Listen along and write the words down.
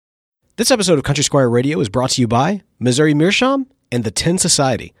This episode of Country Squire Radio is brought to you by Missouri Meerschaum and the Tin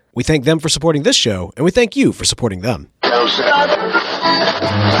Society. We thank them for supporting this show, and we thank you for supporting them. You're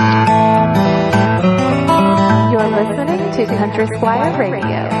listening to Country Squire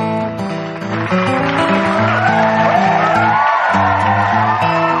Radio.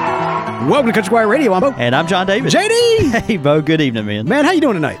 Welcome to Country Squire Radio. I'm Bo. And I'm John David. JD! Hey, Bo. Good evening, man. Man, how you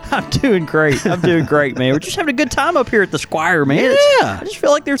doing tonight? I'm doing great. I'm doing great, man. We're just having a good time up here at the Squire, man. Yeah. I just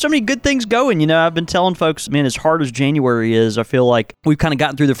feel like there's so many good things going. You know, I've been telling folks, man, as hard as January is, I feel like we've kind of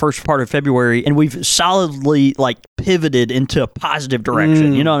gotten through the first part of February and we've solidly, pivoted into a positive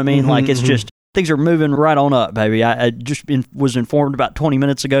direction. You know what I mean? It's just... things are moving right on up, baby. I just was informed about 20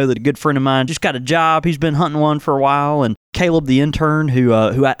 minutes ago that a good friend of mine just got a job. He's been hunting one for a while. And Caleb, the intern, who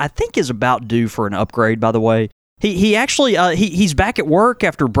I think is about due for an upgrade, by the way, he actually he's back at work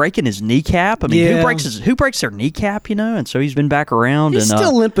after breaking his kneecap. I mean, who breaks their kneecap, you know? And so he's been back around. He's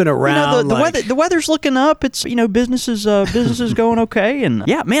still limping around. You know, the weather's looking up. It's, business is going okay. And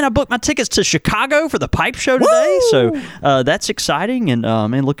yeah, man, I booked my tickets to Chicago for the pipe show today. Woo! So that's exciting. And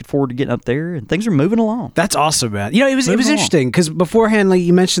man, looking forward to getting up there. And things are moving along. That's awesome, man. You know, it was interesting because beforehand,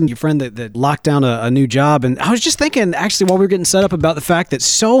 you mentioned your friend that locked down a new job, and I was just thinking, actually, while we were getting set up, about the fact that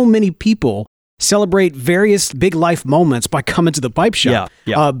so many people celebrate various big life moments by coming to the pipe shop.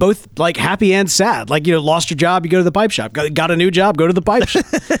 Yeah. Both happy and sad. Lost your job, you go to the pipe shop. Got a new job, go to the pipe shop.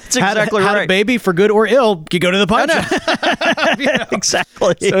 That's exactly right. Had a baby, for good or ill, you go to the pipe shop.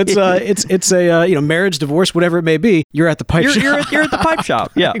 Exactly. So it's a marriage, divorce, whatever it may be. You're at the pipe shop. You're at the pipe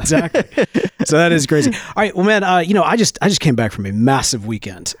shop. Yeah, exactly. So that is crazy. All right, well, man, I just came back from a massive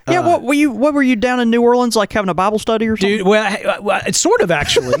weekend. Yeah, what were you down in New Orleans, having a Bible study or something? Dude, well, it's sort of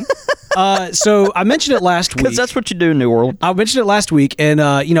actually. So I mentioned it last week. Because that's what you do in New Orleans. I mentioned it last week, and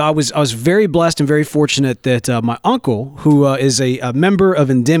I was very blessed and very fortunate that my uncle, who is a member of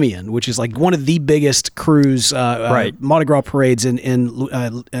Endymion, which is one of the biggest cruise Mardi Gras parades in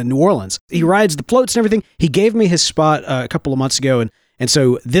New Orleans. He rides the floats and everything. He gave me his spot a couple of months ago, and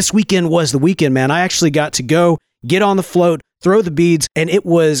so this weekend was the weekend, man. I actually got to go get on the float, throw the beads, and it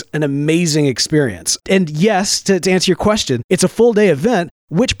was an amazing experience. And yes, to answer your question, it's a full day event,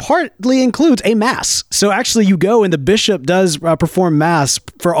 which partly includes a mass. So actually you go and the bishop does perform mass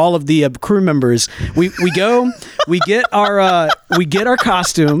for all of the crew members. We go, we get our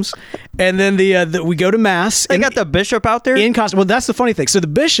costumes, and then we go to mass. They got the bishop out there? In costume. Well, that's the funny thing. So the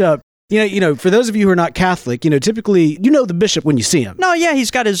bishop, for those of you who are not Catholic, typically, the bishop when you see him. No, yeah, he's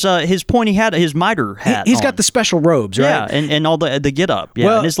got his pointy hat, his mitre hat. He's got the special robes, right? Yeah, and all the get up.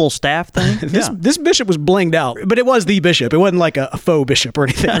 Yeah, and his little staff thing. This bishop was blinged out, but it was the bishop. It wasn't like a faux bishop or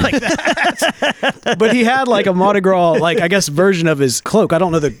anything like that. But he had a Mardi Gras, I guess, version of his cloak. I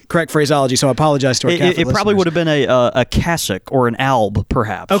don't know the correct phraseology, so I apologize to our Catholic listeners. It probably would have been a cassock or an alb,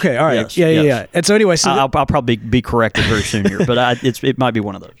 perhaps. Okay, all right. Yes, Yeah. And so anyway, I'll probably be corrected very soon here, but it might be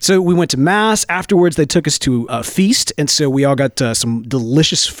one of those. So we went to mass. Afterwards, they took us to a feast, and so we all got some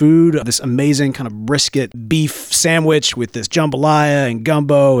delicious food, this amazing kind of brisket beef sandwich with this jambalaya and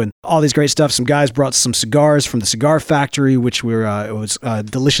gumbo and all these great stuff. Some guys brought some cigars from the cigar factory, which was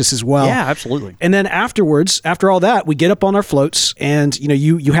delicious as well. Yeah, absolutely. And then afterwards, after all that, we get up on our floats, and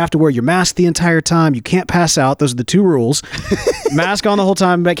you have to wear your mask the entire time. You can't pass out. Those are the two rules. Mask on the whole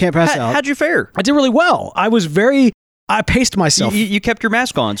time, but can't pass out. How'd you fare? I did really well. I paced myself. You kept your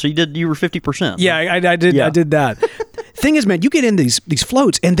mask on, so you were 50%. Yeah, I did. Yeah. I did that. Thing is, man, you get in these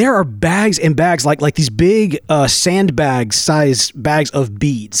floats, and there are bags and bags like these big sandbag size bags of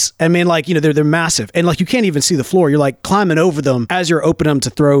beads. I mean, they're massive, and you can't even see the floor. You're climbing over them as you're opening them to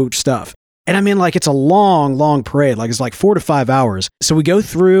throw stuff. And I mean, it's a long, long parade. It's 4 to 5 hours. So we go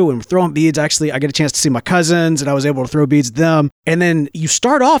through and we're throwing beads. Actually, I get a chance to see my cousins, and I was able to throw beads at them. And then you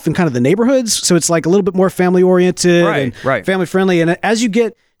start off in kind of the neighborhoods. So it's a little bit more family oriented and family friendly. And as you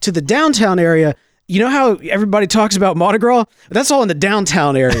get to the downtown area, you know how everybody talks about Mardi Gras? That's all in the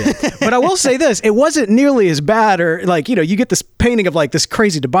downtown area. But I will say this, it wasn't nearly as bad, or you get this painting of this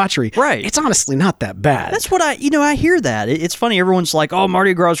crazy debauchery. Right. It's honestly not that bad. That's what I hear that. It's funny. Everyone's like, oh,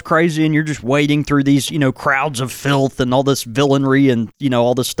 Mardi Gras is crazy, and you're just wading through these, crowds of filth and all this villainy and,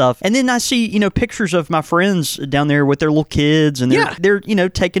 all this stuff. And then I see, pictures of my friends down there with their little kids, and they're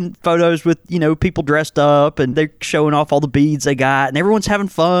taking photos with, people dressed up, and they're showing off all the beads they got, and everyone's having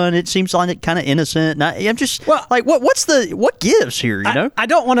fun. It seems kind of innocent. And I'm just what gives here? I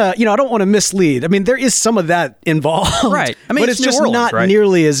don't want to mislead. I mean, there is some of that involved, right? I mean, but it's New just Orleans, not right?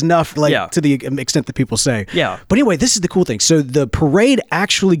 nearly as enough, to the extent that people say. Yeah. But anyway, this is the cool thing. So the parade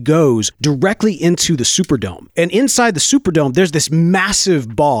actually goes directly into the Superdome, and inside the Superdome, there's this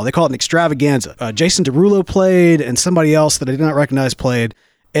massive ball. They call it an extravaganza. Jason Derulo played, and somebody else that I did not recognize played.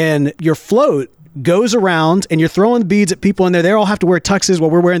 and your float goes around and you're throwing beads at people in there. They all have to wear tuxes while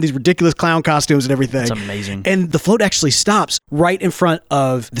we're wearing these ridiculous clown costumes and everything. That's amazing. And the float actually stops right in front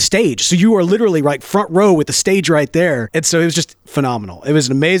of the stage. So you are literally right front row with the stage right there. And so it was just phenomenal. It was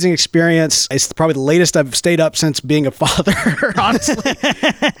an amazing experience. It's probably the latest I've stayed up since being a father, honestly.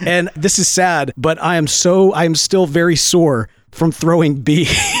 And this is sad, but I am still very sore from throwing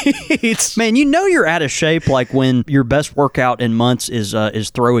beads. Man, you know you're out of shape like when your best workout in months is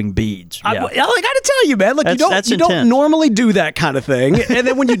throwing beads. Yeah. I gotta tell you, man, like That's you don't intense. normally do that kind of thing, and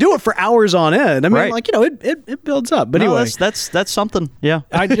then when you do it for hours on end, I mean, Right. like it builds up. But No, anyway, that's something. Yeah.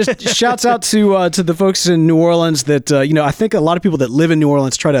 I just shouts out to the folks in New Orleans that I think a lot of people that live in New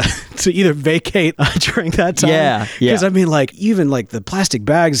Orleans try to either vacate during that time. Yeah. Because I mean, like even like the plastic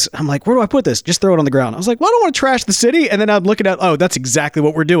bags, I'm like, where do I put this? Just throw it on the ground. I was like, well, I don't want to trash the city, and then I'm looking at, oh, that's exactly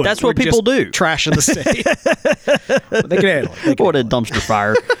what we're doing. That's what We're people just do. Trashing the city. But they can handle it. What a dumpster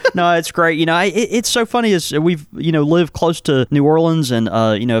fire. No, it's great. It's so funny as we've, lived close to New Orleans and,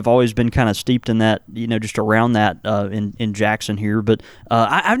 I've always been kind of steeped in that, just around that in Jackson here. But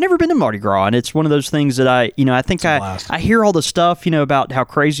I've never been to Mardi Gras. And it's one of those things that I think I hear all the stuff, about how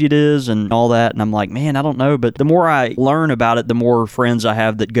crazy it is and all that. And I'm like, man, I don't know. But the more I learn about it, the more friends I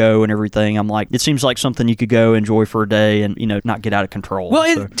have that go and everything. I'm like, it seems like something you could go enjoy for a day and, not get out of control.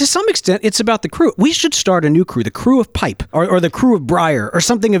 Well, to some extent, it's about the crew. We should start a new crew, the crew of pipe or the crew of briar or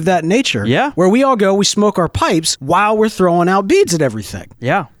something of that nature. Yeah. Where we all go, we smoke our pipes while we're throwing out beads at evereverything.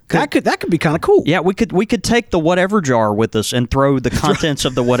 Yeah. That could be kind of cool. Yeah, we could take the whatever jar with us and throw the contents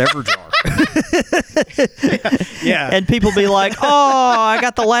of the whatever jar. Yeah. And people be like, "Oh, I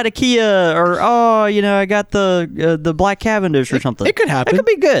got the Latakia," or "Oh, I got the Black Cavendish," or something. It could happen. It could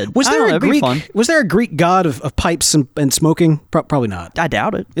be good. Was there it'd be fun. Was there a Greek god of pipes and smoking? Probably not. I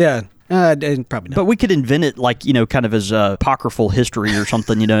doubt it. Yeah. Probably not. But we could invent it like, kind of as apocryphal history or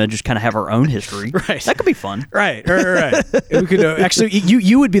something, and just kind of have our own history. Right. That could be fun. Right. We could actually,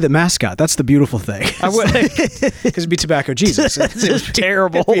 you would be the mascot. That's the beautiful thing. I would. Because it'd be Tobacco Jesus. This is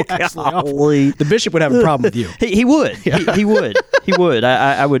terrible. It'd be absolutely awful. Golly. The bishop would have a problem with you. He would. He would. He would.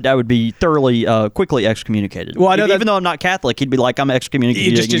 I would be thoroughly, quickly excommunicated. Well, I know even though I'm not Catholic, he'd be like, I'm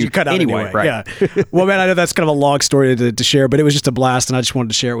excommunicated. You just cut out anyway. Right. Yeah. Well, man, I know that's kind of a long story to share, but it was just a blast, and I just wanted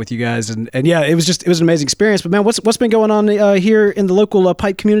to share it with you guys. And yeah, it was an amazing experience. But man, what's been going on here in the local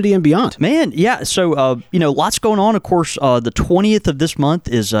pipe community and beyond? Man, yeah. So lots going on. Of course, the 20th of this month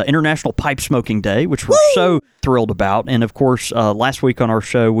is International Pipe Smoking Day, which we're so thrilled about. And of course, last week on our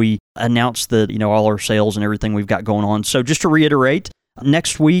show, we announced that all our sales and everything we've got going on. So just to reiterate,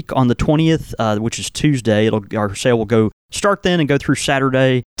 next week on the 20th, which is Tuesday, our sale will start then and go through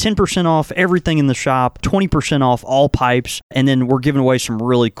Saturday. 10% off everything in the shop, 20% off all pipes, and then we're giving away some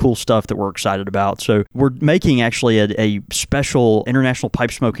really cool stuff that we're excited about. So we're making actually a special International Pipe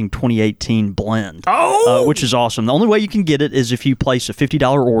Smoking 2018 blend, which is awesome. The only way you can get it is if you place a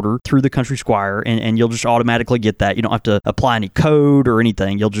 $50 order through the Country Squire, and you'll just automatically get that. You don't have to apply any code or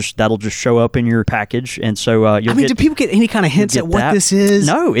anything. That'll just show up in your package, and so do people get any kind of hints at what this is?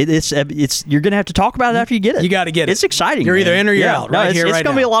 No, it's you're gonna have to talk about it after you get it. You got to get it. It's exciting. You're either in or you're yeah. out. No, Right it's here, it's right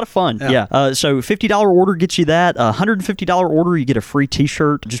gonna now. be a lot of fun. Yeah. So $50 order gets you that. $150 order, you get a free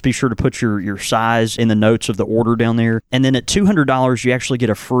T-shirt. Just be sure to put your size in the notes of the order down there. And then at $200, you actually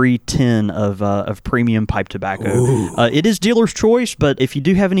get a free tin of premium pipe tobacco. It is dealer's choice, but if you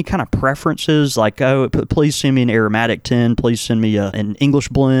do have any kind of preferences, like please send me an aromatic tin, please send me an English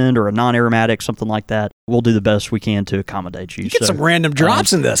blend or a non-aromatic, something like that. We'll do the best we can to accommodate you. You get some random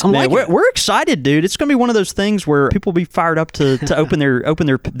drops in this. We're excited, dude. It's going to be one of those things where people will be fired up to open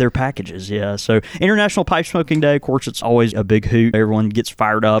their packages. Yeah. So International Pipe Smoking Day, of course, it's always a big hoot. Everyone gets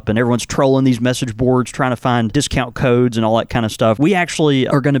fired up and everyone's trolling these message boards, trying to find discount codes and all that kind of stuff. We actually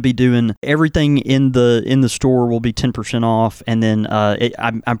are going to be doing everything in the store will be 10% off, and then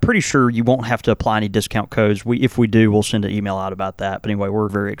I'm pretty sure you won't have to apply any discount codes. If we do, we'll send an email out about that. But anyway, we're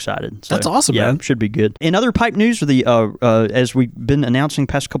very excited. So, that's awesome, yeah, man. Should be good. In other pipe news, as we've been announcing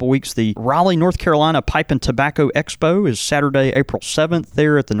past couple weeks, the Raleigh, North Carolina Pipe and Tobacco Expo is Saturday, April 7th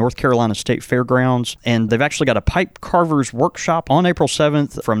there at the North Carolina State Fairgrounds, and they've actually got a pipe carver's workshop on April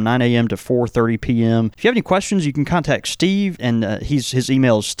 7th from 9 a.m. to 4:30 p.m. If you have any questions, you can contact Steve, and his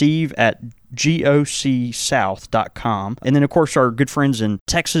email is steve@gocsouth.com. And then, of course, our good friends in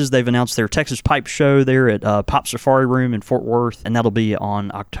Texas, they've announced their Texas Pipe Show there at Pop Safari Room in Fort Worth, and that'll be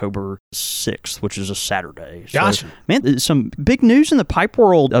on October 6th, which is a Saturday. Gotcha. So, man, some big news in the pipe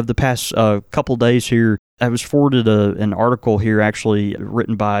world of the past couple days here. I was forwarded an article here actually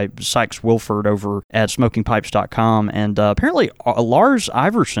written by Sykes Wilford over at smokingpipes.com, and apparently Lars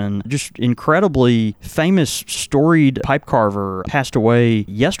Iverson, just incredibly famous, storied pipe carver, passed away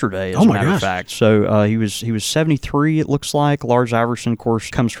yesterday, as a matter of fact. So he was 73, it looks like. Lars Iverson, of course,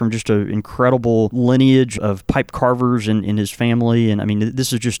 comes from just an incredible lineage of pipe carvers in his family, and I mean,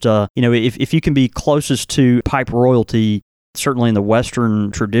 this is just, if you can be closest to pipe royalty, certainly in the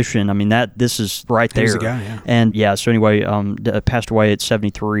Western tradition, I mean, this is right there. He's the guy, yeah. And yeah, so anyway, passed away at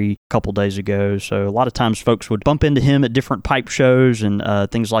 73 a couple days ago. So a lot of times folks would bump into him at different pipe shows and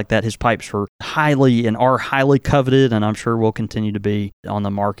things like that. His pipes are highly coveted, and I'm sure will continue to be on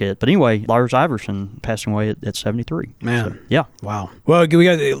the market. But anyway, Lars Iverson passing away at 73. Man. So, yeah. Wow. Well, we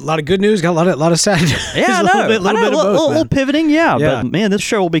got a lot of good news, got a lot of sad news. Yeah, I know. A little bit pivoting, yeah. But man, this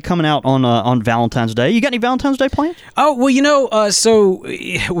show will be coming out on Valentine's Day. You got any Valentine's Day plans? Oh, well, so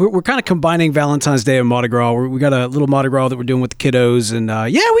we're kind of combining Valentine's Day and Mardi Gras. We got a little Mardi Gras that we're doing with the kiddos, and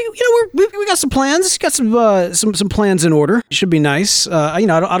we got some plans. Got some plans in order. It should be nice. I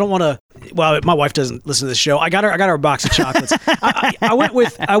don't want to. Well, my wife doesn't listen to this show. I got her a box of chocolates. I went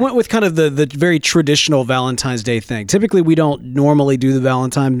with kind of the very traditional Valentine's Day thing. Typically, we don't normally do the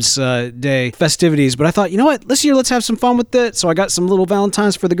Valentine's Day festivities, but I thought, you know what, this year let's have some fun with it. So I got some little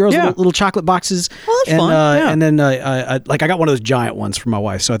Valentines for the girls, little chocolate boxes. Well, that's fun. And then I got one of those giant ones for my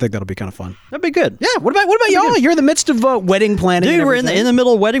wife, so I think that'll be kind of fun. That'd be good. Yeah. What about y'all? You're in the midst of wedding planning. Dude, we're in the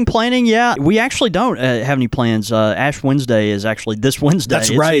middle of wedding planning. Yeah, we actually don't have any plans. Ash Wednesday is actually this Wednesday.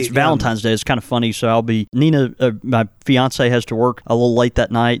 That's right. It's Valentine's Day. It's kind of funny. So I'll be Nina. My fiance has to work a little late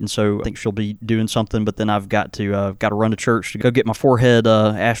that night, and so I think she'll be doing something. But then I've got to run to church to go get my forehead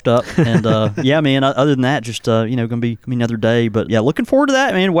ashed up. And yeah, man. Other than that, just gonna be another day. But yeah, looking forward to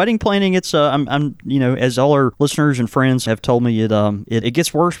that, man. Wedding planning. It's I'm as all our listeners and friends have told me, it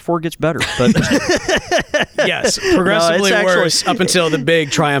gets worse before it gets better. But yes, progressively worse up until the big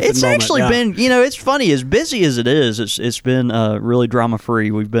triumphant moment. It's actually been, it's funny, as busy as it is, it's been really drama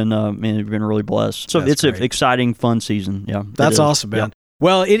free. We've been really blessed. So it's an exciting, fun season. Yeah, that's awesome, man. Yeah.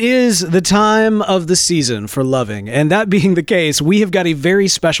 Well, it is the time of the season for loving, and that being the case, we have got a very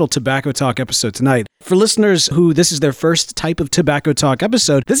special Tobacco Talk episode tonight. For listeners who this is their first type of Tobacco Talk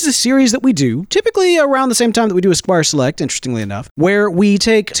episode, this is a series that we do, typically around the same time that we do Esquire Select, interestingly enough, where we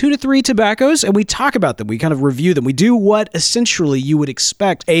take 2 to 3 tobaccos and we talk about them. We kind of review them. We do what essentially you would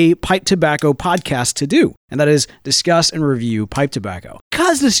expect a pipe tobacco podcast to do, and that is discuss and review pipe tobacco.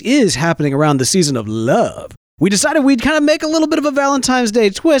 Because this is happening around the season of love, we decided we'd kind of make a little bit of a Valentine's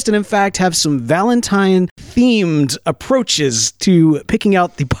Day twist and, in fact, have some Valentine-themed approaches to picking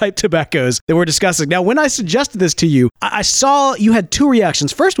out the pipe tobaccos that we're discussing. Now, when I suggested this to you, I saw you had 2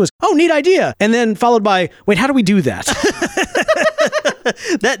 reactions. First was, oh, neat idea. And then followed by, wait, how do we do that?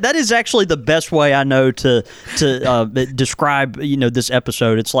 That is actually the best way I know to describe this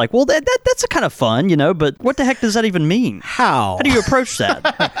episode. It's like, well, that's a kind of fun, but what the heck does that even mean? How do you approach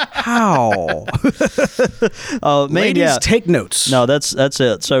that? How? Ladies, take notes. No, that's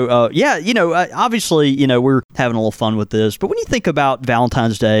it. So obviously we're having a little fun with this, but when you think about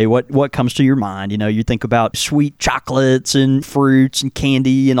Valentine's Day, what comes to your mind? You think about sweet chocolates and fruits and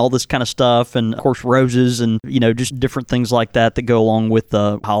candy and all this kind of stuff, and of course roses and just different things like that go along with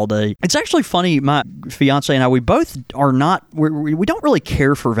the holiday. It's actually funny. My fiance and I, we both are not. We don't really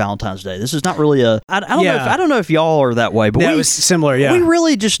care for Valentine's Day. This is not really a. I don't know if y'all are that way, but it was similar. Yeah, we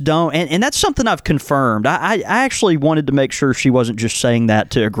really just don't, and that's something I've confirmed. I actually wanted to make sure she wasn't just saying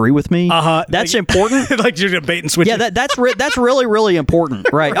that to agree with me. That's important. Like you're gonna bait and switch. Yeah, that's really really important,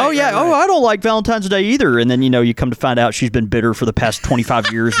 right? Oh yeah. Right. Oh, I don't like Valentine's Day either. And then you come to find out she's been bitter for the past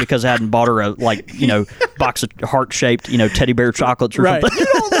 25 years because I hadn't bought her a box of heart shaped teddy bear chocolates or something. You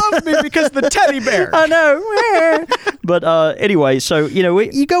don't love me because the teddy bear. I know. But anyway, so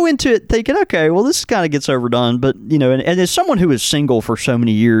you go into it thinking, okay, well this kind of gets overdone, but and as someone who is single for so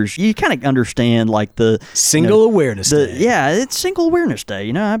many years, you kind of understand like the Single Awareness Day. Yeah, it's Single Awareness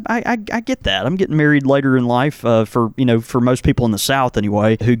Day. I get that. I'm getting married later in life for most people in the South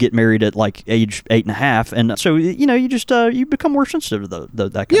anyway, who get married at like age 8.5, and so you just you become more sensitive to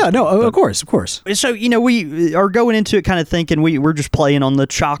that kind of stuff. Of course. So we are going into it kind of thinking we're just playing on the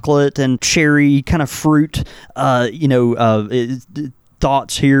chocolate and cherry kind of fruit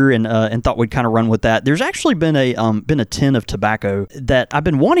thoughts here and thought we'd kind of run with that. There's actually been a tin of tobacco that I've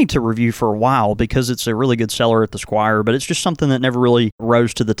been wanting to review for a while because it's a really good seller at the Squire, but it's just something that never really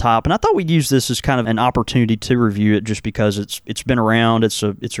rose to the top. And I thought we'd use this as kind of an opportunity to review it just because it's been around. It's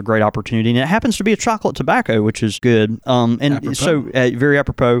a great opportunity, and it happens to be a chocolate tobacco, which is good. And apropos. so very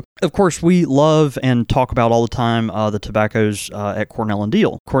apropos. Of course, we love and talk about all the time the tobaccos at Cornell and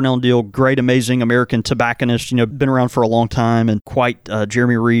Deal. Cornell and Deal, great, amazing American tobacconist. Been around for a long time, and quite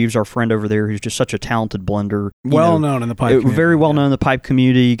Jeremy Reeves, our friend over there, who's just such a talented blender. Well known in the pipe community. Very well known in the pipe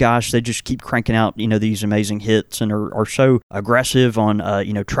community. Gosh, they just keep cranking out these amazing hits and are so aggressive on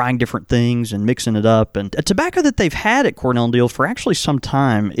trying different things and mixing it up. And a tobacco that they've had at Cornell and Deal for actually some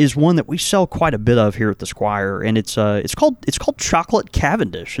time is one that we sell quite a bit of here at the Squire, and it's called Chocolate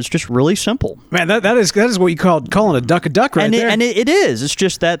Cavendish. It's just really simple. Man, that is what you calling a duck right there. And it is. It's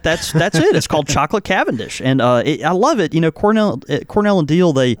just that's it. It's called Chocolate Cavendish, and I love it. Cornell and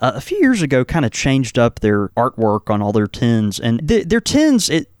Deal, they a few years ago kind of changed up their artwork on all their tins, and their tins,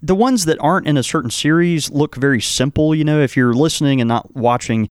 the ones that aren't in a certain series look very simple. If you're listening and not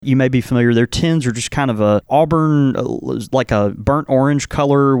watching, you may be familiar. Their tins are just kind of a auburn, like a burnt orange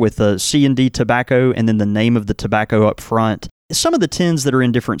color with a C&D tobacco and then the name of the tobacco up front. Some of the tins that are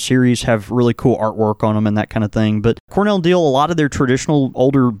in different series have really cool artwork on them and that kind of thing. But Cornell and Deal, a lot of their traditional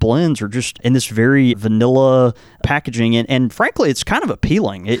older blends are just in this very vanilla packaging. And frankly, it's kind of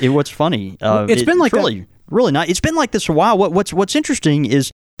appealing. What's funny, it's been like really, really nice. It's been like this a while. What's interesting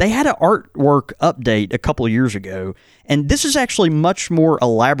is they had an artwork update a couple of years ago, and this is actually much more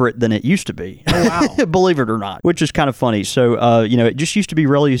elaborate than it used to be. Oh, wow. Believe it or not, which is kind of funny. So, it just used to be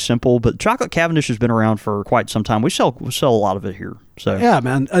really simple, but Chocolate Cavendish has been around for quite some time. We sell a lot of it here. So yeah,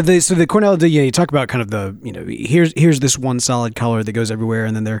 man. So the Cornell, you talk about kind of the, here's this one solid color that goes everywhere,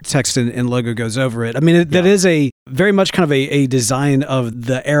 and then their text and logo goes over it. I mean, that is a very much kind of a design of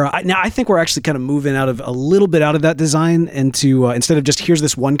the era. Now, I think we're actually kind of moving a little bit out of that design into instead of just here's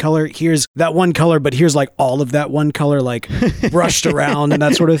this one color, here's that one color, but here's like all of that one color, like brushed around and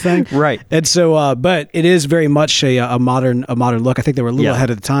that sort of thing. Right. And so, but it is very much a modern look. I think they were a little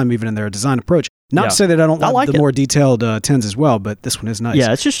ahead of the time, even in their design approach. Not to say that I don't like the more detailed tins as well, but this one is nice.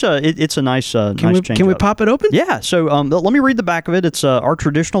 Yeah, it's just it's a nice change. Can we pop it open? Yeah. So let me read the back of it. It's our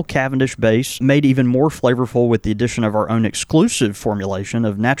traditional Cavendish base, made even more flavorful with the addition of our own exclusive formulation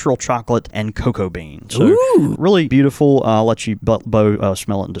of natural chocolate and cocoa beans. So really beautiful. I'll let you, Bo,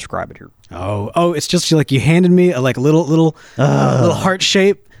 smell it and describe it here. Oh! It's just like you handed me a little heart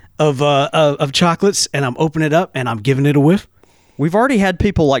shape of chocolates, and I'm opening it up and I'm giving it a whiff. We've already had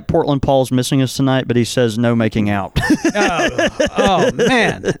people like Portland Paul's missing us tonight, but he says no making out. oh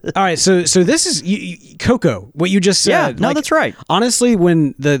man! All right, so this is cocoa. What you just said. Yeah, no, that's right. Honestly,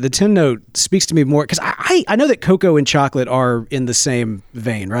 when the tin note speaks to me more, because I know that cocoa and chocolate are in the same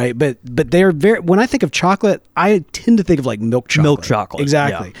vein, right? But they're very. When I think of chocolate, I tend to think of like milk chocolate. Milk chocolate,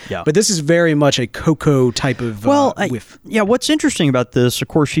 exactly. Yeah. But this is very much a cocoa type of whiff. What's interesting about this, of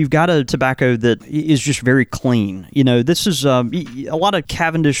course, you've got a tobacco that is just very clean. This is a lot of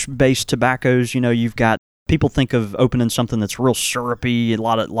Cavendish-based tobaccos. You've got people think of opening something that's real syrupy,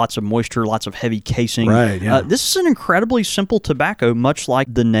 lots of moisture, lots of heavy casing. Right. Yeah. This is an incredibly simple tobacco, much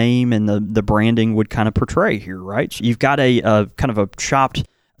like the name and the branding would kind of portray here, right? So you've got a kind of a chopped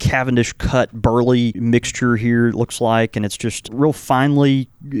Cavendish cut burley mixture here, it looks like, and it's just real finely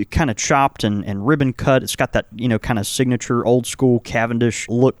kind of chopped and ribbon cut. It's got that kind of signature old school Cavendish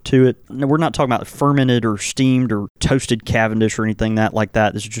look to it. Now, we're not talking about fermented or steamed or toasted Cavendish or anything like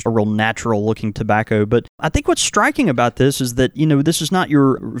that. This is just a real natural looking tobacco. But I think what's striking about this is that this is not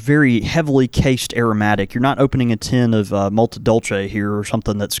your very heavily cased aromatic. You're not opening a tin of Malta Dolce here or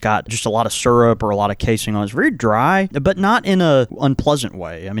something that's got just a lot of syrup or a lot of casing on it. It's very dry, but not in a unpleasant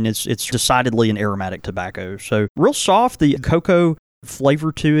way. I mean, it's decidedly an aromatic tobacco. So real soft. The cocoa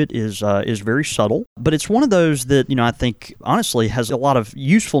flavor to it is very subtle, but it's one of those that I think honestly has a lot of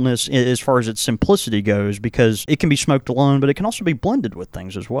usefulness as far as its simplicity goes, because it can be smoked alone, but it can also be blended with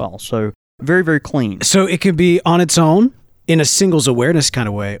things as well. So very, very clean. So it can be on its own in a singles awareness kind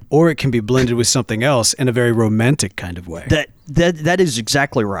of way, or it can be blended with something else in a very romantic kind of way. That is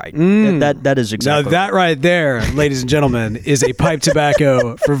exactly right. That is exactly now that right there, ladies and gentlemen, is a pipe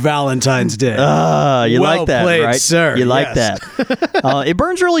tobacco for Valentine's Day. You well like that, played, right? Sir. You like yes. that. It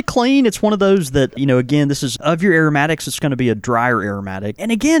burns really clean. It's one of those that, again, this is of your aromatics, it's going to be a drier aromatic.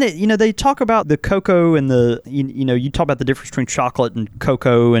 And again, they talk about the cocoa and you talk about the difference between chocolate and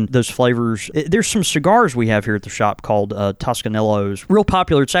cocoa and those flavors. There's some cigars we have here at the shop called Toscanellos. Real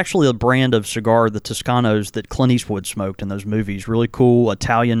popular. It's actually a brand of cigar, the Toscanos, that Clint Eastwood smoked in those movies. Really cool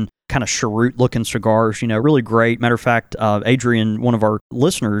Italian kind of cheroot looking cigars, really great. Matter of fact, Adrian, one of our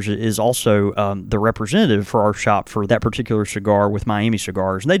listeners, is also the representative for our shop for that particular cigar with Miami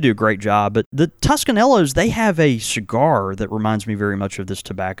Cigars, and they do a great job. But the Tuscanellos, they have a cigar that reminds me very much of this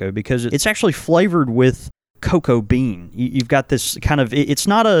tobacco because it's actually flavored with cocoa bean. You've got this kind of, it's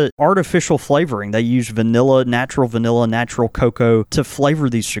not a artificial flavoring. They use vanilla, natural cocoa to flavor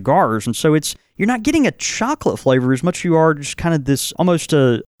these cigars. And so you're not getting a chocolate flavor as much as you are just kind of this almost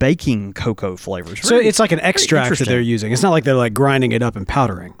a baking cocoa flavor. So it's like an extract that they're using. It's not like they're like grinding it up and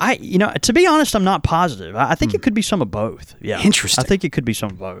powdering. To be honest, I'm not positive. I think it could be some of both. Yeah. Interesting. I think it could be some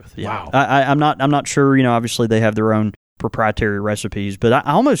of both. Yeah. Wow. I'm not sure, obviously they have their own proprietary recipes, but I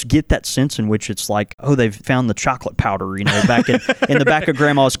almost get that sense in which it's like, oh, they've found the chocolate powder, back in the back of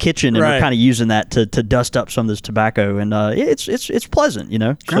Grandma's kitchen, and right. we're kind of using that to dust up some of this tobacco, and it's pleasant,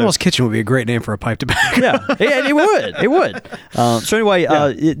 Grandma's kitchen would be a great name for a pipe tobacco. Yeah, it would. So anyway,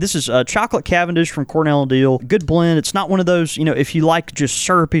 this is Chocolate Cavendish from Cornell & Deal. Good blend. It's not one of those, if you like just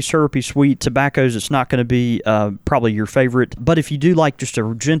syrupy sweet tobaccos, it's not going to be probably your favorite. But if you do like just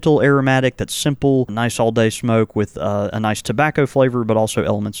a gentle aromatic that's simple, nice all-day smoke with a nice tobacco flavor, but also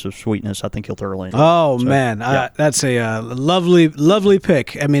elements of sweetness, I think you'll thoroughly enjoy. Oh, so, man. Yeah. That's a lovely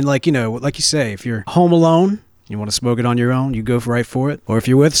pick. I mean, like you say, if you're home alone, you want to smoke it on your own, you go right for it. Or if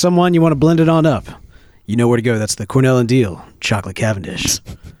you're with someone, you want to blend it on up. You know where to go. That's the Cornell & Deal Chocolate Cavendish.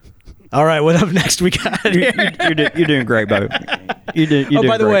 All right, what up next we got? You're doing great, Bo.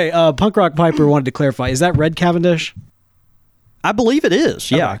 By the way, Punk Rock Piper wanted to clarify, is that red Cavendish? I believe it is,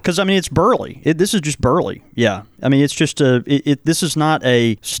 yeah, because it's burley. This is just burley, yeah. It's just this is not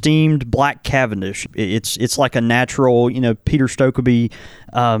a steamed black Cavendish. It's like a natural. Peter Stokeby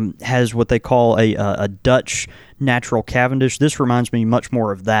has what they call a Dutch natural Cavendish. This reminds me much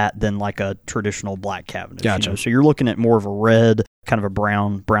more of that than like a traditional black Cavendish. Gotcha. So you're looking at more of a red, kind of a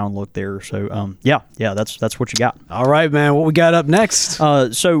brown look there. So yeah, that's what you got. All right, man. What we got up next?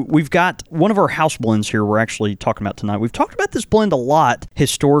 So we've got one of our house blends here we're actually talking about tonight. We've talked about this blend a lot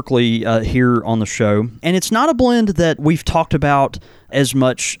historically here on the show, and it's not a blend that we've talked about as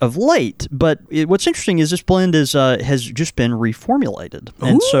much of late, but what's interesting is this blend has just been reformulated,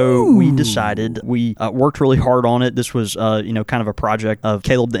 and so we decided, we worked really hard on it. This was kind of a project of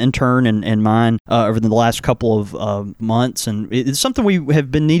Caleb the intern and mine over the last couple of months, and it's something we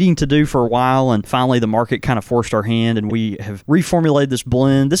have been needing to do for a while, and finally the market kind of forced our hand, and we have reformulated this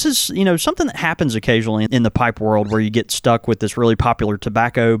blend. This is something that happens occasionally in the pipe world where you get stuck with this really popular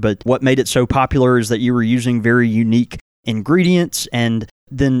tobacco, but what made it so popular is that you were using very unique ingredients, and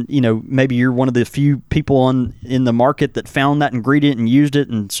then maybe you're one of the few people in the market that found that ingredient and used it,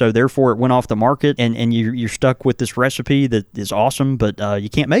 and so therefore it went off the market, and you're stuck with this recipe that is awesome, but you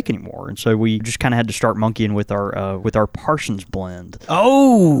can't make anymore. And so we just kind of had to start monkeying with our Parsons blend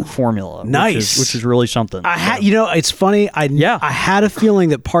formula. Nice, which is really something. It's funny. I had a feeling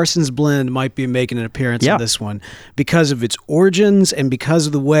that Parsons blend might be making an appearance in this one because of its origins and because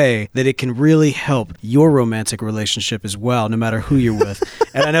of the way that it can really help your romantic relationship as well, no matter who you're with.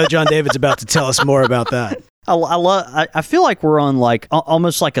 And I know John David's about to tell us more about that. I feel like we're on like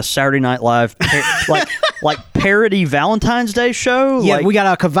almost like a Saturday Night Live like parody Valentine's Day show. Yeah, we got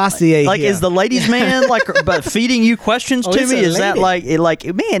our Cavassier here. Is the ladies' man but feeding you questions to me? Is that like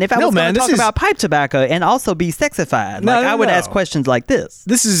man? If I was going to talk about pipe tobacco and also be sexified, I would ask questions like this.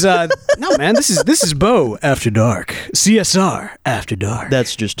 This is no man. This is Bo After Dark, CSR After Dark.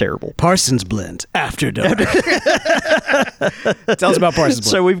 That's just terrible. Parsons blend After Dark. Tell us about Parsons blend.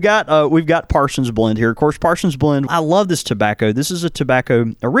 So we've got Parsons blend here. Of course, Parsons blend. I love this tobacco. This is a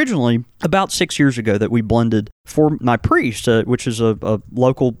tobacco originally about 6 years ago that we blended for my priest, which is a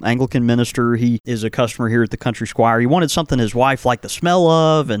local Anglican minister. He is a customer here at the Country Squire. He wanted something his wife liked the smell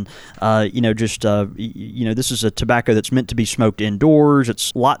of, and this is a tobacco that's meant to be smoked indoors.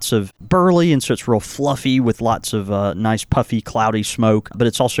 It's lots of burley, and so it's real fluffy with lots of nice puffy, cloudy smoke. But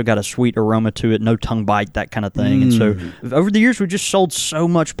it's also got a sweet aroma to it, no tongue bite, that kind of thing. And so over the years, we just sold so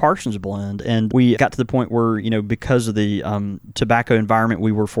much Parsons blend, and we got to the point where because of the tobacco environment,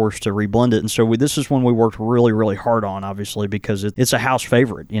 we were forced to reblend it. And so this is one we worked really hard on, obviously, because it's a house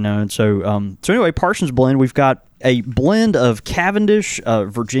favorite, and so anyway, Parsons blend, we've got a blend of Cavendish,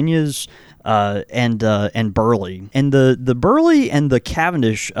 Virginias, and burley, and the burley and the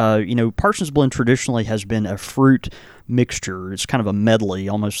Cavendish, Parsons blend traditionally has been a fruit mixture. It's kind of a medley,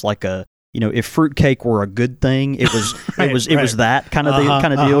 almost like a if fruitcake were a good thing, it was it was that kind of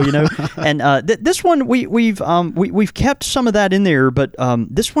deal, And this one we've kept some of that in there, but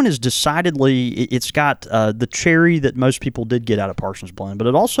this one is decidedly it's got the cherry that most people did get out of Parsons Blend, but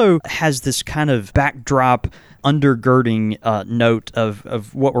it also has this kind of backdrop undergirding note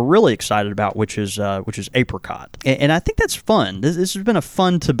of what we're really excited about, which is apricot, and I think that's fun. This has been a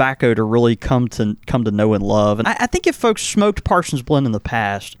fun tobacco to really come to know and love. And I think if folks smoked Parsons Blend in the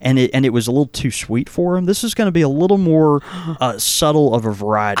past and it was a little too sweet for them, this is going to be a little more subtle of a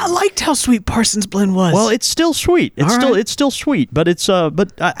variety. I liked how sweet Parsons Blend was. Well, it's still sweet. It's still sweet, but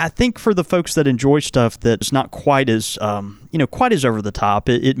I think for the folks that enjoy stuff that's not quite as quite as over the top,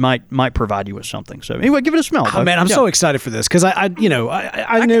 it might provide you with something. So anyway, give it a smell. Oh, man, I'm so excited for this because I knew.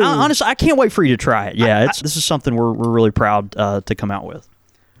 Honestly, I can't wait for you to try it. Yeah, this is something we're really proud to come out with.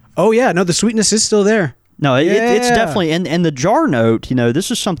 Oh yeah, no, the sweetness is still there. No, it's definitely, and the jar note,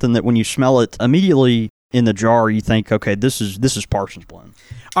 this is something that when you smell it immediately in the jar, you think, okay, this is Parsons Blend.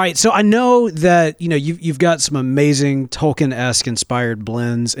 All right, so I know that you've got some amazing Tolkien-esque inspired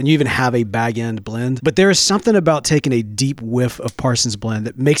blends, and you even have a bag end blend. But there is something about taking a deep whiff of Parsons Blend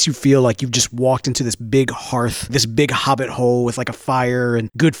that makes you feel like you've just walked into this big hearth, this big hobbit hole with like a fire and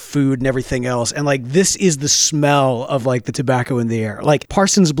good food and everything else. And like this is the smell of like the tobacco in the air. Like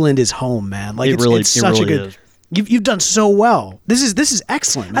Parsons Blend is home, man. Like it's such a good. Is. You've done so well. This is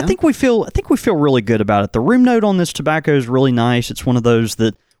excellent, man. I think we feel really good about it. The room note on this tobacco is really nice. It's one of those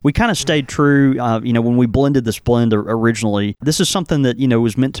that we kind of stayed true, when we blended this blend originally. This is something that,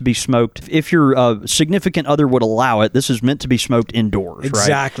 was meant to be smoked. If your significant other would allow it, this is meant to be smoked indoors,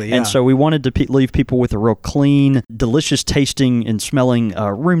 exactly, right? Yeah. And so we wanted to leave people with a real clean, delicious tasting and smelling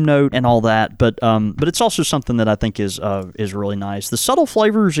room note and all that. But it's also something that I think is really nice. The subtle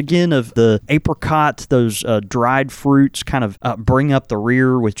flavors, again, of the apricot, those dried fruits kind of bring up the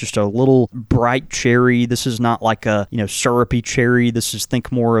rear with just a little bright cherry. This is not like a, syrupy cherry. This is,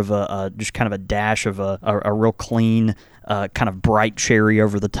 think more of just kind of a dash of a real clean kind of bright cherry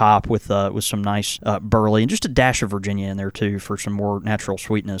over the top with some nice burley and just a dash of Virginia in there too for some more natural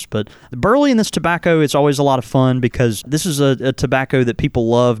sweetness. But the burley in this tobacco is always a lot of fun because this is a tobacco that people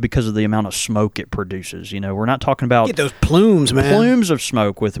love because of the amount of smoke it produces. We're not talking about get those plumes, man. Plumes of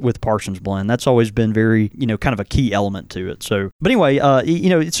smoke with Parsons Blend. That's always been very kind of a key element to it. So, but anyway,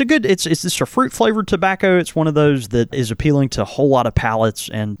 it's a fruit flavored tobacco. It's one of those that is appealing to a whole lot of palates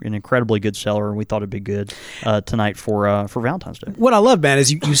and an incredibly good seller. And we thought it'd be good tonight for Valentine's Day. What I love, man,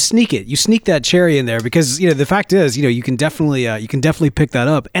 is you sneak it. You sneak that cherry in there because the fact is, you can definitely pick that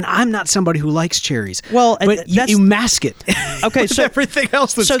up. And I'm not somebody who likes cherries. Well, but you mask it. Okay, with so everything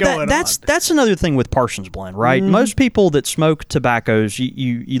else that's going on. That's another thing with Parsons Blend, right? Mm-hmm. Most people that smoke tobaccos,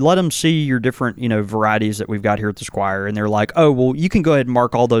 you let them see your different varieties that we've got here at the Squire, and they're like, oh, well, you can go ahead and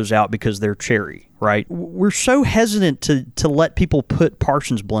mark all those out because they're cherry. Right, we're so hesitant to let people put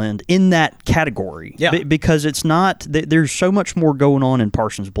Parsons Blend in that category, because it's not. There's so much more going on in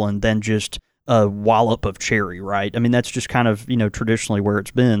Parsons Blend than just a wallop of cherry, right? I mean, that's just kind of traditionally where it's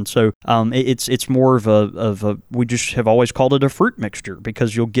been. So it's more of a we just have always called it a fruit mixture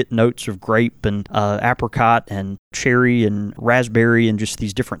because you'll get notes of grape and apricot and cherry and raspberry and just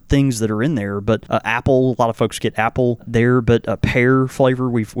these different things that are in there. But apple, a lot of folks get apple there, but a pear flavor,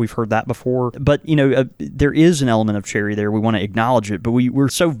 we've heard that before. But there is an element of cherry there. We want to acknowledge it, but we're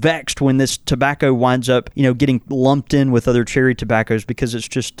so vexed when this tobacco winds up getting lumped in with other cherry tobaccos because it's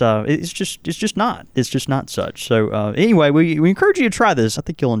just not such. So anyway, we encourage you to try this. I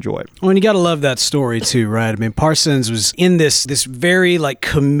think you'll enjoy it. Well, and you got to love that story too, right? I mean, Parsons was in this very like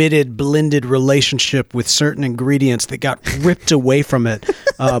committed blended relationship with certain ingredients that got ripped away from it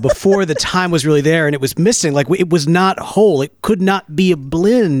before the time was really there, and it was missing. Like it was not whole. It could not be a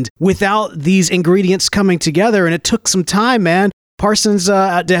blend without these ingredients coming together, and it took some time, man. Parsons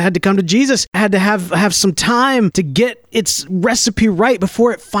had to come to Jesus, had to have some time to get its recipe right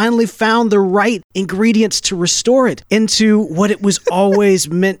before it finally found the right ingredients to restore it into what it was always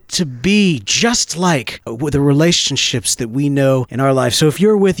meant to be, just like with the relationships that we know in our life. So if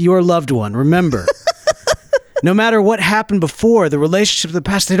you're with your loved one, remember, no matter what happened before, the relationships of the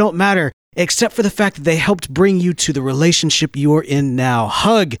past, they don't matter. Except for the fact that they helped bring you to the relationship you're in now.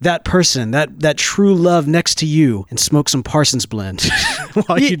 Hug that person, that true love next to you, and smoke some Parsons Blend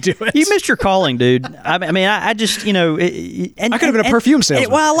while you do it. You missed your calling, dude. I mean, I just, and I could have been a perfume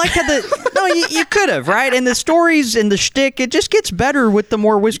salesman. Well, I like how No, you could have, right? And the stories and the shtick, it just gets better with the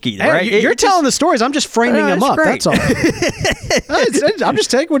more whiskey, right? You're telling the stories. I'm just framing them up. Great. That's all. I'm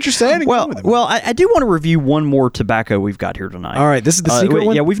just taking what you're saying. And going with it. Well, I do want to review one more tobacco we've got here tonight. All right, this is the secret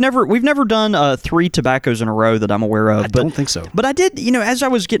one. Yeah, we've never done 3 tobaccos in a row that I'm aware of. I don't think so. But I did, as I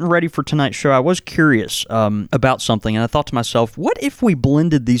was getting ready for tonight's show, I was curious about something, and I thought to myself, what if we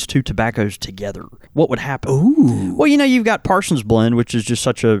blended these 2 tobaccos together? What would happen? Ooh. Well, you've got Parsons Blend, which is just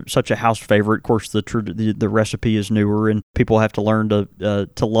such a house favorite. Of course, the recipe is newer, and people have to learn to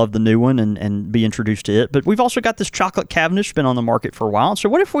love the new one and be introduced to it. But we've also got this chocolate Cavendish, been on the market for a while. So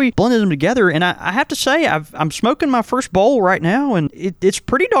what if we blended them together? And I have to say, I'm smoking my first bowl right now, and it's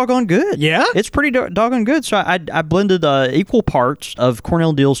pretty doggone good. Yeah? It's pretty doggone good. So I blended equal parts of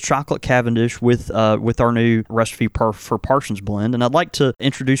Cornell Deal's chocolate Cavendish with our new recipe for Parsons Blend. And I'd like to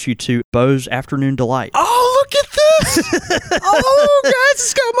introduce you to Beau's Afternoon Delight. Oh, look at this! Oh, guys,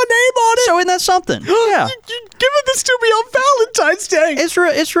 it's got my name on it. So isn't that something? Yeah. You're giving this to me on Valentine's Day.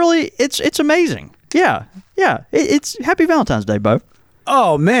 It's amazing. Yeah. It's Happy Valentine's Day, Beau.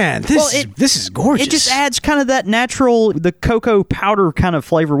 Oh man, this is gorgeous. It just adds kind of that natural, the cocoa powder kind of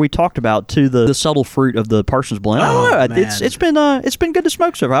flavor we talked about to the subtle fruit of the Parsons Blend. I don't know. Man. It's been good to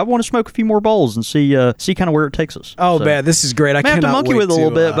smoke so far. I want to smoke a few more bowls and see kind of where it takes us. Oh man, this is great. I have to monkey with it a little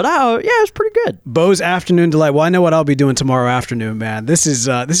bit, but it's pretty good. Beau's Afternoon Delight. Well, I know what I'll be doing tomorrow afternoon, man. This is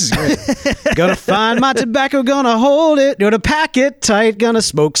great. Gonna find my tobacco, gonna hold it, gonna pack it tight, gonna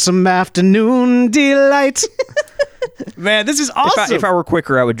smoke some Afternoon Delight. Man, this is awesome. If I were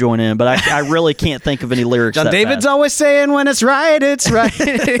quicker, I would join in, but I really can't think of any lyrics. John David's always saying, when it's right, it's right.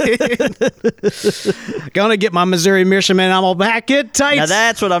 Gonna get my Missouri Meerschaum and I'm gonna pack it tight. Now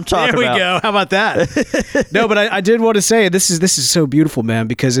that's what I'm talking about. There we go. How about that? No, but I did want to say this is so beautiful, man,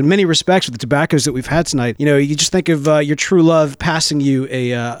 because in many respects with the tobaccos that we've had tonight, you just think of your true love passing you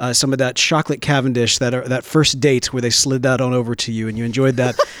some of that chocolate Cavendish, that first date where they slid that on over to you and you enjoyed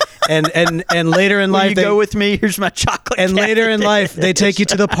that. And later in life, go with me. Here's my chocolate. And later in life, they take you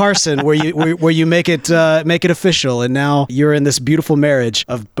to the Parson where you make it official, and now you're in this beautiful marriage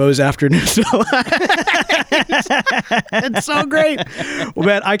of Beau's Afternoon Delight. It's so great. Well,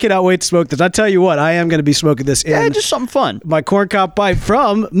 man, I cannot wait to smoke this. I tell you what, I am going to be smoking this in just something fun. My corncob pipe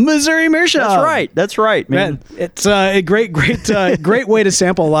from Missouri Meerschaum. That's right, man. It's a great way to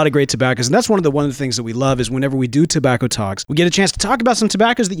sample a lot of great tobaccos, and that's one of the things that we love is whenever we do tobacco talks, we get a chance to talk about some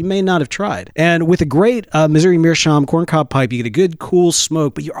tobaccos that you may not have tried. And with a great Missouri Meerschaum corncob pipe, you get a good, cool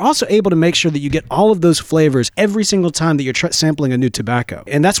smoke, but you're also able to make sure that you get all of those flavors every single time that you're sampling a new tobacco.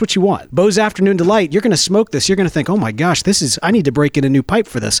 And that's what you want. Beau's Afternoon Delight, you're going to smoke this. You're going to think, oh my gosh, I need to break in a new pipe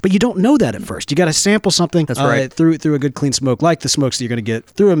for this. But you don't know that at first. You got to sample something through a good, clean smoke, like the smokes that you're going to get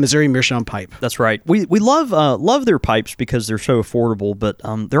through a Missouri Meerschaum pipe. That's right. We love their pipes because they're so affordable, but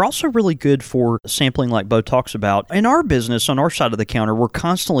they're also really good for sampling like Beau talks about. In our business, on our side of the counter, we're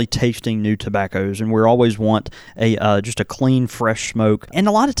constantly tasting new tobaccos, and we always want just a clean, fresh smoke, and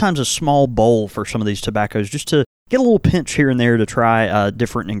a lot of times a small bowl for some of these tobaccos just to get a little pinch here and there to try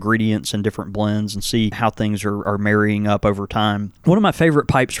different ingredients and different blends and see how things are marrying up over time. One of my favorite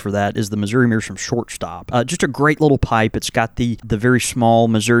pipes for that is the Missouri Meerschaum Shortstop. Just a great little pipe. It's got the very small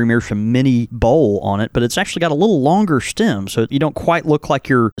Missouri Meerschaum mini bowl on it, but it's actually got a little longer stem, so you don't quite look like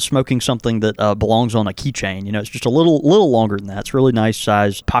you're smoking something that belongs on a keychain. It's just a little longer than that. It's a really nice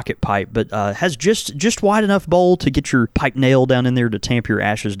size pocket pipe, but has just wide enough bowl to get your pipe nail down in there to tamp your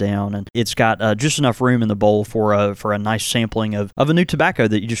ashes down, and it's got just enough room in the bowl for a nice sampling of a new tobacco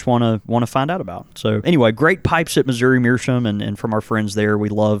that you just want to find out about. So anyway, great pipes at Missouri Meerschaum, and from our friends there, we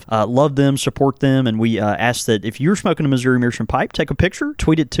love them, support them, and we ask that if you're smoking a Missouri Meerschaum pipe, take a picture,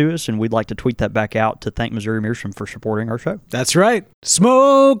 tweet it to us, and we'd like to tweet that back out to thank Missouri Meerschaum for supporting our show. That's right.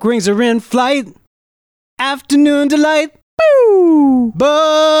 Smoke rings are in flight. Afternoon Delight.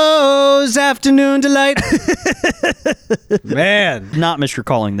 Beau's Afternoon Delight. Man, not Mr.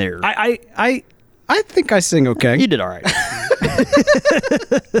 Calling there. I think I sing okay. You did all right.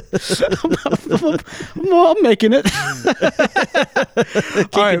 I'm making it.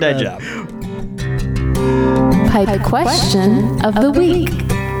 Keep your day job. Pipe question of the week.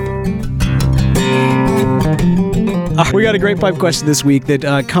 We got a great pipe question this week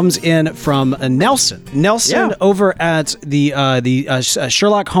that comes in from Nelson. Nelson over at the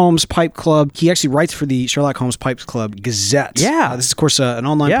Sherlock Holmes Pipe Club. He actually writes for the Sherlock Holmes Pipe Club Gazette. Yeah. This is, of course, an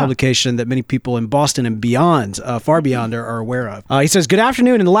online publication that many people in Boston and beyond, far beyond, are aware of. He says, good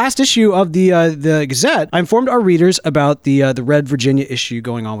afternoon. In the last issue of the Gazette, I informed our readers about the Red Virginia issue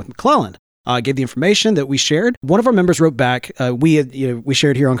going on with McClelland. gave the information that we shared. One of our members wrote back. We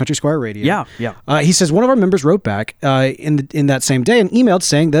shared here on Country Squire Radio. Yeah. He says one of our members wrote back in that same day and emailed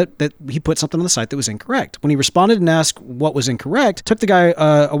saying that he put something on the site that was incorrect. When he responded and asked what was incorrect, it took the guy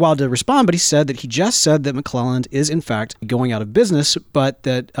a while to respond, but he said that he just said that McClelland is in fact going out of business, but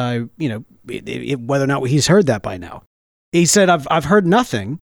that whether or not he's heard that by now. He said, I've heard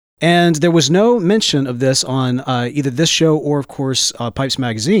nothing. And there was no mention of this on either this show or, of course, Pipes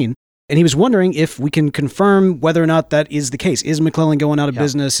Magazine. And he was wondering if we can confirm whether or not that is the case. Is McClelland going out of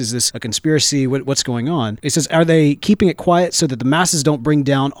business? Is this a conspiracy? What's going on? He says, are they keeping it quiet so that the masses don't bring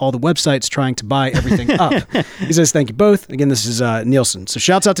down all the websites trying to buy everything up? He says, thank you both. Again, this is Nielsen. So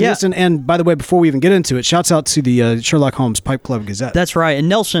shouts out to Nielsen. And by the way, before we even get into it, shouts out to the Sherlock Holmes Pipe Club Gazette. That's right. And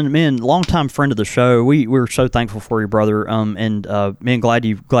Nelson, man, longtime friend of the show. We're so thankful for you, brother. Glad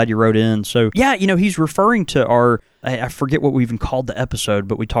you wrote in. So yeah, he's referring to our, I forget what we even called the episode,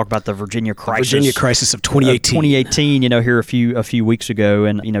 but we talked about the Virginia crisis. Virginia crisis of 2018. Here a few weeks ago,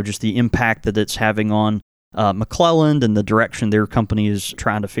 and just the impact that it's having on McClelland and the direction their company is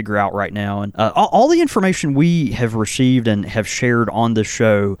trying to figure out right now. And all the information we have received and have shared on this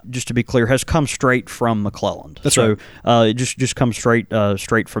show, just to be clear, has come straight from McClelland. That's right. It just comes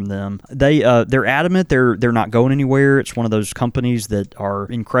straight from them. They're adamant they're not going anywhere. It's one of those companies that are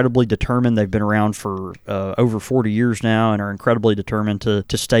incredibly determined. They've been around for over 40 years now and are incredibly determined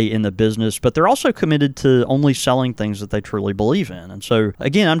to stay in the business, but they're also committed to only selling things that they truly believe in. And so,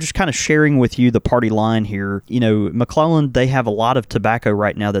 again, I'm just kind of sharing with you the party line here. McClelland, they have a lot of tobacco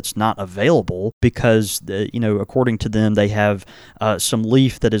right now that's not available because, according to them, they have some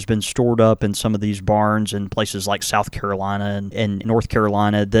leaf that has been stored up in some of these barns in places like South Carolina and North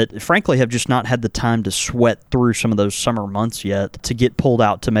Carolina that, frankly, have just not had the time to sweat through some of those summer months yet to get pulled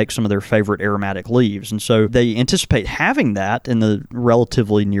out to make some of their favorite aromatic leaves. And so they anticipate having that in the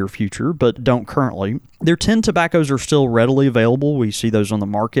relatively near future, but don't currently. Their 10 tobaccos are still readily available. We see those on the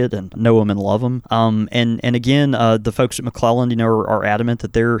market and know them and love them. And again, the folks at McClelland, are adamant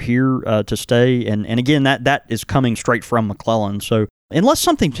that they're here to stay. And again, that is coming straight from McClelland. So unless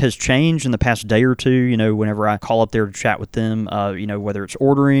something has changed in the past day or two, whenever I call up there to chat with them, whether it's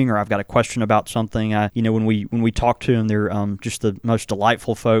ordering or I've got a question about something, when we talk to them, they're just the most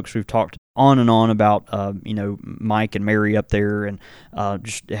delightful folks. We've talked on and on about, Mike and Mary up there and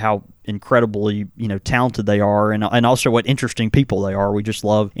just how incredibly, talented they are and also what interesting people they are. We just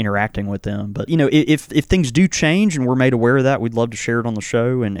love interacting with them. But, if things do change and we're made aware of that, we'd love to share it on the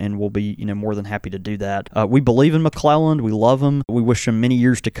show and we'll be, more than happy to do that. We believe in McClelland. We love them. We wish them many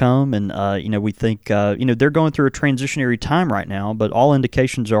years to come. And, we think, they're going through a transitionary time right now, but all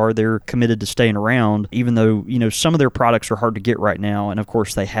indications are they're committed to staying around, even though, some of their products are hard to get right now. And of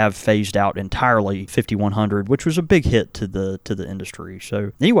course they have phased out entirely 5100, which was a big hit to the industry.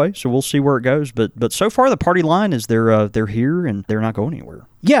 So anyway, we'll see where it goes, but so far the party line is they're here and they're not going anywhere.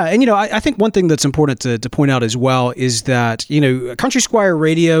 Yeah, and I think one thing that's important to point out as well is that Country Squire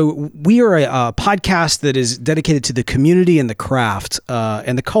Radio, we are a podcast that is dedicated to the community and the craft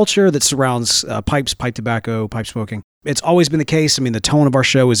and the culture that surrounds pipes, pipe tobacco, pipe smoking. It's always been the case. I mean, the tone of our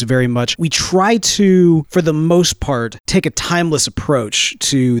show is very much, we try to, for the most part, take a timeless approach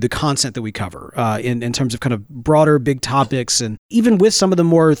to the content that we cover in terms of kind of broader, big topics. And even with some of the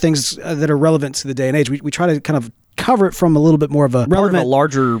more things that are relevant to the day and age, we try to kind of cover it from a little bit more of a relevant, a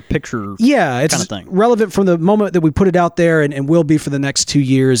larger picture it's kind of thing. Relevant from the moment that we put it out there and will be for the next 2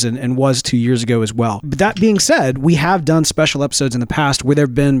 years and was 2 years ago as well. But that being said, we have done special episodes in the past where there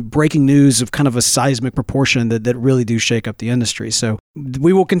have been breaking news of kind of a seismic proportion that really do shake up the industry. So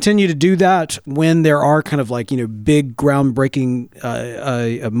we will continue to do that when there are kind of like, big groundbreaking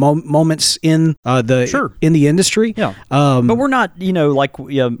moments in the industry. Yeah. But we're not, like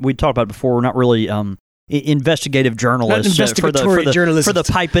we talked about before, we're not really investigative journalists for the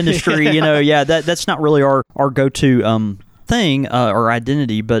pipe industry. That's not really our go-to thing or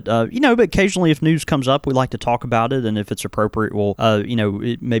identity, but but occasionally if news comes up, we like to talk about it, and if it's appropriate, we'll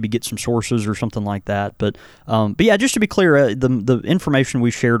maybe get some sources or something like that. But yeah, just to be clear, the information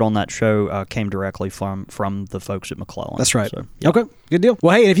we shared on that show came directly from the folks at McClelland. That's right. So, yeah. Okay, good deal.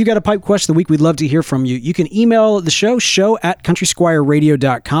 Well, hey, and if you got a pipe question of the week, we'd love to hear from you. You can email the show at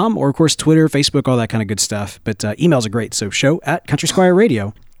countrysquireradio.com, or of course Twitter, Facebook, all that kind of good stuff. But emails are great, so show at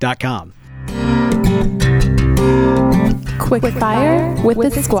countrysquireradio.com. Quick Fire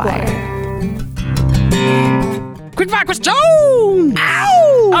with the Squire. Quick Fire question!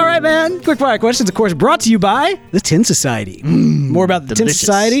 Ow! All right, man. Quick Fire questions, of course, brought to you by the Tin Society. More about the Tin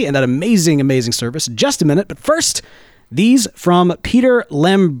Society and that amazing, amazing service in just a minute. But first, these from Peter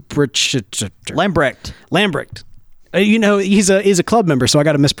Lambrecht. He's a club member, so I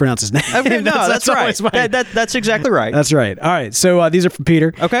got to mispronounce his name. Okay, no, that's right. That's exactly right. That's right. All right, so these are from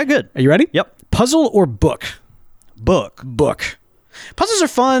Peter. Okay, good. Are you ready? Yep. Puzzle or book? Book. Puzzles are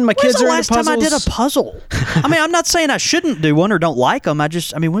fun. My kids are into puzzles. When's the last time I did a puzzle? I mean, I'm not saying I shouldn't do one or don't like them.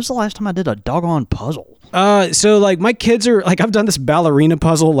 When's the last time I did a doggone puzzle? So like my kids are like, I've done this ballerina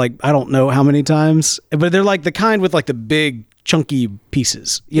puzzle like I don't know how many times, but they're like the kind with like the big chunky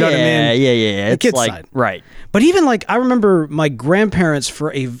pieces. You know what I mean? Yeah. The It's kids like, side. right. But even like I remember my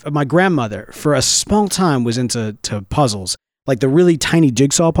grandmother for a small time was into puzzles, like the really tiny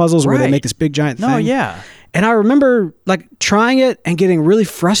jigsaw puzzles where they Right. make this big giant thing. No, yeah. And I remember like trying it and getting really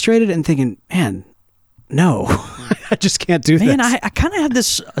frustrated and thinking, man, no, I just can't do Man, this. I kind of had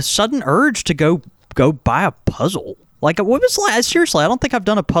this sudden urge to go buy a puzzle. Like, what was the last? Seriously, I don't think I've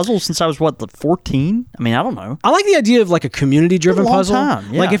done a puzzle since I was 14. I mean, I don't know. I like the idea of like a community-driven long puzzle.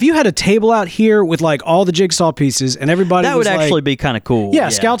 time, yeah. Like if you had a table out here with like all the jigsaw pieces and everybody That was would actually like, be kind of cool. yeah,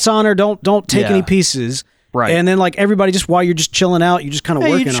 Scouts honor, don't take Yeah. any pieces. Right. And then like everybody just while you're just chilling out, you just kind of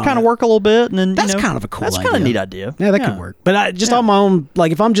working on it. You just kind of work a little bit, and then That's kind of a cool That's idea. kind of a neat idea. Yeah, that could work. But I just on my own,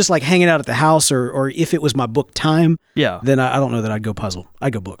 like if I'm just like hanging out at the house or if it was my book time, Yeah. then I don't know that I'd go puzzle.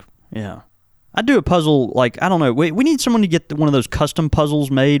 I'd go book. Yeah. I do a puzzle, like, I don't know. We need someone to get one of those custom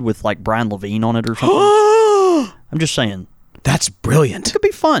puzzles made with, like, Brian Levine on it or something. I'm just saying. That's brilliant. It could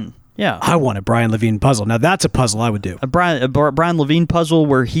be fun. Yeah. I want a Brian Levine puzzle. Now that's a puzzle I would do. A Brian Levine puzzle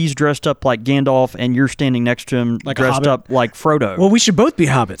where he's dressed up like Gandalf and you're standing next to him Like a dressed hobbit? up like Frodo. Well, we should both be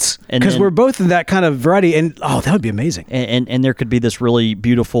hobbits because And- we're both in that kind of variety. And that would be amazing. and there could be this really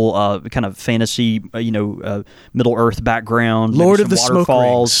beautiful kind of fantasy, Middle Earth background. maybe Lord of some the Smoke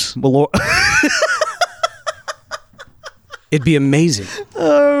waterfalls. Well, It'd be amazing.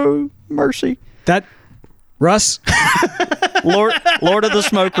 oh, mercy. That, Russ, Lord of the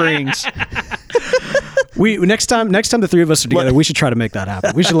Smoke Rings. we next time the three of us are together, we should try to make that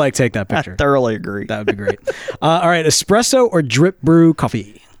happen. We should like take that I picture. thoroughly agree. That would be great. All right, espresso or drip brew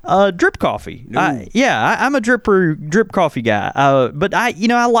coffee? Drip coffee. I'm a drip coffee guy. But I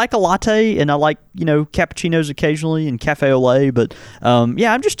like a latte and I like, cappuccinos occasionally and cafe au lait. But I'm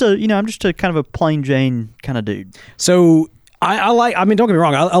just a kind of a plain Jane kind of dude. So I mean, don't get me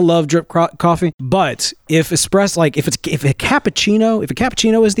wrong. I love drip coffee, but if a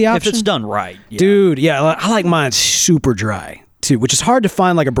cappuccino is the option, If it's done right, yeah. dude, yeah, I like mine super dry too, which is hard to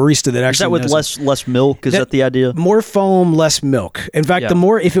find like a barista that actually Is that with knows it. less milk? Is that the idea? More foam, less milk. In fact,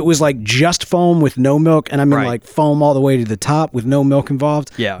 Yeah. if it was like just foam with no milk, and I mean Right. like foam all the way to the top with no milk involved,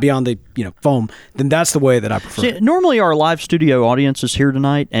 Yeah. beyond the foam, then that's the way that I prefer. See, normally our live studio audience is here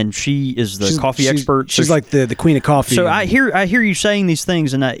tonight, and she is the coffee expert. She's like the queen of coffee. So I hear you saying these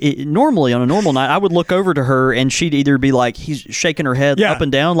things, and normally on a normal night, I would look over to her, and she'd either be like, he's shaking her head Yeah. up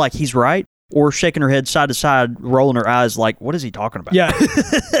and down like he's right, or shaking her head side to side, rolling her eyes like, what is he talking about? Yeah.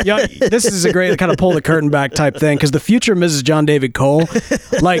 Yeah, this is a great kind of pull the curtain back type thing because the future Mrs. John David Cole,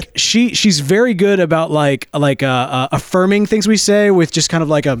 like she's very good about like affirming things we say with just kind of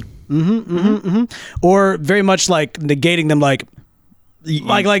like a or very much like negating them like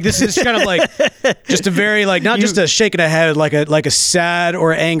this is kind of like just a very like not just a shaking a head like a sad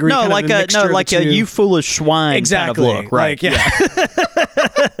or angry No, kind like of a mixture of the a two. you foolish swine exactly kind of look, right? like, yeah.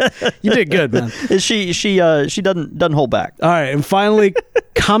 You did good, man. She doesn't hold back. All right, and finally,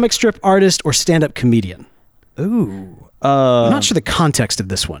 comic strip artist or stand-up comedian. Ooh. I'm not sure the context of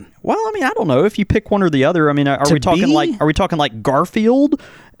this one. Well, I mean, I don't know if you pick one or the other. I mean, are we talking like Garfield?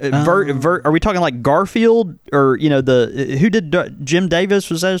 Are we talking like Garfield or who did Jim Davis?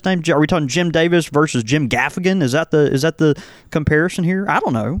 Was that his name? Are we talking Jim Davis versus Jim Gaffigan? Is that the comparison here? I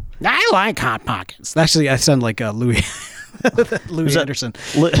don't know. I like Hot Pockets. Actually, I sound like Louis Anderson.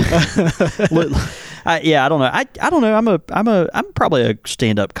 Yeah, I don't know. I don't know. I'm probably a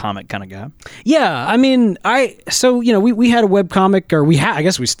stand-up comic kind of guy. Yeah, I mean, we had a webcomic, or I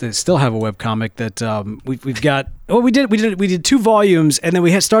guess we still have a webcomic that we've got. Well, we did 2 volumes, and then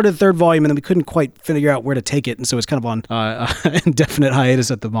we had started the 3rd volume, and then we couldn't quite figure out where to take it, and so it's kind of on indefinite hiatus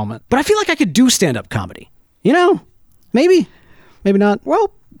at the moment. But I feel like I could do stand-up comedy. Maybe not.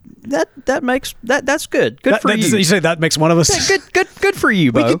 Well, that's good. Good for you. You say that makes one of us. Yeah, good for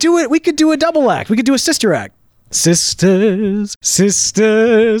you, Bo. We could do it. We could do a double act. We could do a sister act. Sisters,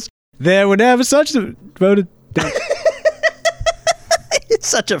 there were never such a voted. It's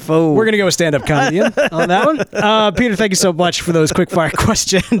such a fool. We're gonna go with stand-up comedy on that one. Peter, thank you so much for those quick-fire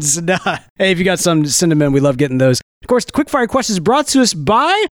questions. And, hey, if you got some, send them in. We love getting those. Of course, the quick-fire questions brought to us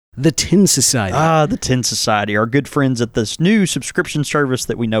by the Tin Society. The Tin Society, our good friends at this new subscription service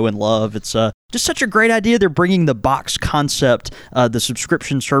that we know and love. It's just such a great idea. They're bringing the box concept, the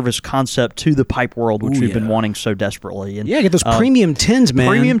subscription service concept to the pipe world, which we've been wanting so desperately. And, get those premium tins, man.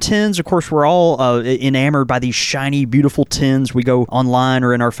 Premium tins. Of course, we're all enamored by these shiny, beautiful tins. We go online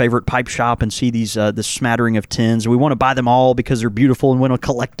or in our favorite pipe shop and see these this smattering of tins. We want to buy them all because they're beautiful and we want to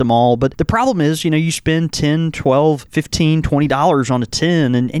collect them all. But the problem is, you spend $10, $12, $15, $20 on a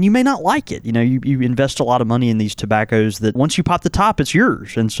tin, and you may not like it. You invest a lot of money in these tobaccos that once you pop the top, it's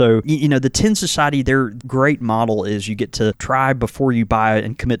yours. And so, the Tin Society, their great model is you get to try before you buy it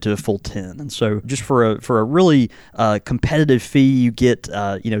and commit to a full tin. And so just for a really competitive fee, you get,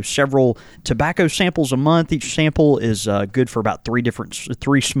 several tobacco samples a month. Each sample is good for about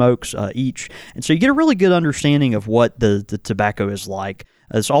three smokes each. And so you get a really good understanding of what the tobacco is like.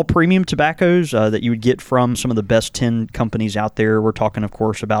 It's all premium tobaccos that you would get from some of the best tin companies out there. We're talking, of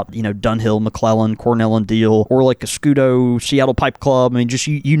course, about, Dunhill, McClellan, Cornell and Deal, or like Escudo, Seattle Pipe Club. I mean, just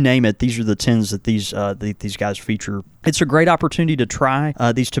you name it. These are the tins that these guys feature. It's a great opportunity to try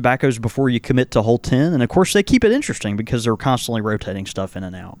these tobaccos before you commit to whole tin. And, of course, they keep it interesting because they're constantly rotating stuff in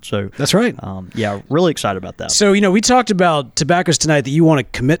and out. So that's right. Really excited about that. So, we talked about tobaccos tonight that you want to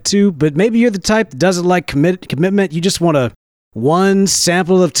commit to, but maybe you're the type that doesn't like commitment. You just want to one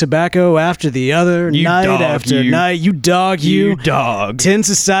sample of tobacco after the other, night after night. You dog. Tin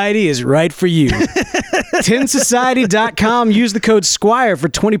Society is right for you. TinSociety.com. Use the code SQUIRE for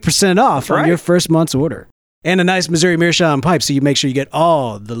 20% off on your first month's order. And a nice Missouri Meerschaum pipe, so you make sure you get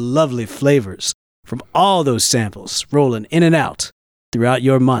all the lovely flavors from all those samples rolling in and out throughout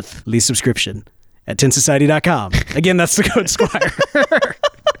your monthly subscription at TinSociety.com. Again, that's the code SQUIRE.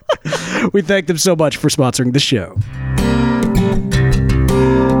 We thank them so much for sponsoring the show.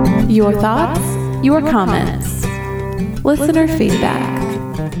 Your thoughts, your comments, listener feedback.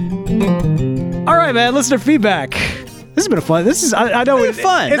 All right, man, listener feedback. This has been fun. I know it's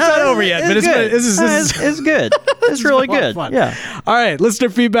fun. It's not over yet, but it's good. It's good. It's really good. Fun. Yeah. All right, listener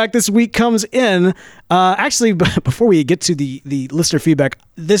feedback this week comes in. Actually, before we get to the listener feedback,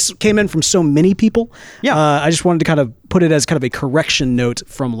 this came in from so many people. Yeah. I just wanted to kind of put it as kind of a correction note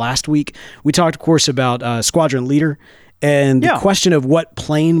from last week. We talked, of course, about Squadron Leader. And the question of what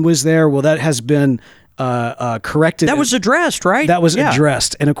plane was there, well, that has been corrected. That was addressed, right? That was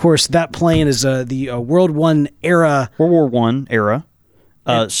addressed. And, of course, that plane is the World War I era,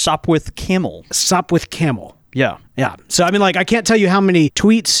 Sopwith Camel. Sopwith Camel. Yeah. Yeah. So, I mean, I can't tell you how many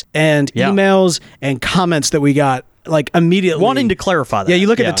tweets and emails and comments that we got immediately wanting to clarify that. Yeah, you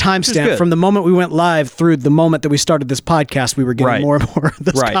look at the timestamp from the moment we went live through the moment that we started this podcast, we were getting more and more of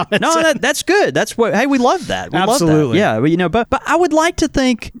those comments. No, that's good. That's what. Hey, we love that. Absolutely. Love that. Yeah, but I would like to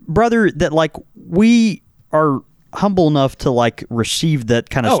think, brother, that we are humble enough to receive that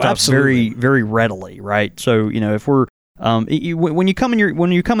kind of stuff very, very readily, right? So if we're when you come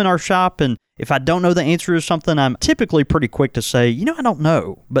in our shop, and if I don't know the answer to something, I'm typically pretty quick to say, I don't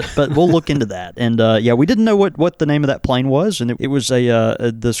know, but we'll look into that. And we didn't know what the name of that plane was, and it was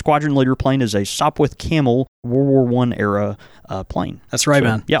the Squadron Leader plane is a Sopwith Camel World War I era plane. That's right,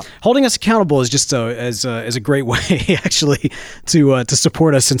 man. Yeah, holding us accountable is just as a great way actually to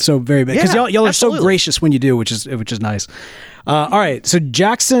support us, and so very because y'all are so gracious when you do, which is nice. All right, so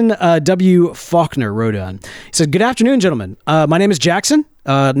Jackson W. Faulkner wrote on. He said, "Good afternoon, gentlemen. My name is Jackson,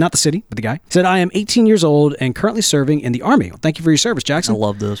 not the city, but the guy. He said, I am 18 years old and currently serving in the Army. Well, thank you for your service, Jackson. I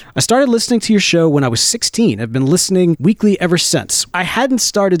love this. I started listening to your show when I was 16. I've been listening weekly ever since. I hadn't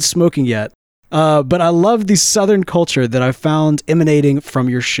started smoking yet, but I love the Southern culture that I found emanating from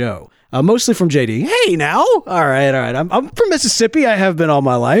your show. Mostly from JD. Hey, now. All right. I'm from Mississippi. I have been all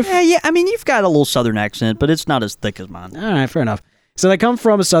my life. Yeah. I mean, you've got a little Southern accent, but it's not as thick as mine. All right. Fair enough. So I come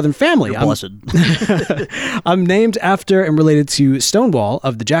from a Southern family. You're blessed. I'm named after and related to Stonewall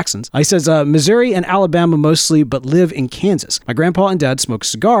of the Jacksons. He says Missouri and Alabama mostly, but live in Kansas. My grandpa and dad smoke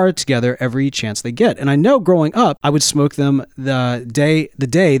cigar together every chance they get. And I know growing up, I would smoke them the day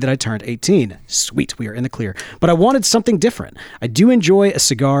that I turned 18. Sweet, we are in the clear. But I wanted something different. I do enjoy a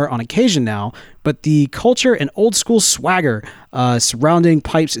cigar on occasion now, but the culture and old school swagger surrounding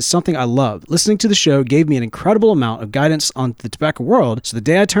pipes is something I love. Listening to the show gave me an incredible amount of guidance on the tobacco world. So the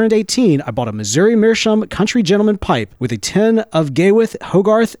day I turned 18, I bought a Missouri Meerschaum Country Gentleman pipe with a tin of Gayworth,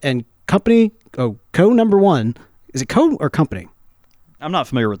 Hogarth, and Company Co. number 1. Is it Co. or Company? I'm not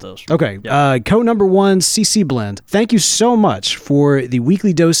familiar with those. Okay. Code number 1, CC Blend. Thank you so much for the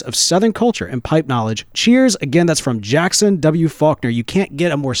weekly dose of Southern culture and pipe knowledge. Cheers. Again, that's from Jackson W. Faulkner. You can't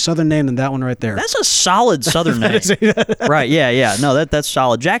get a more Southern name than that one right there. That's a solid Southern name. Right. Yeah. No, that's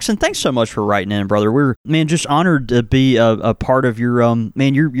solid. Jackson, thanks so much for writing in, brother. We're, just honored to be a part of your,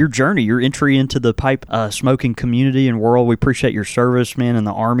 your journey, your entry into the pipe smoking community and world. We appreciate your service, man, in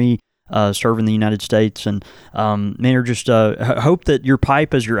the Army. Serving the United States, and I just hope that your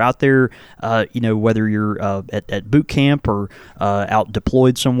pipe, as you're out there, whether you're at boot camp or out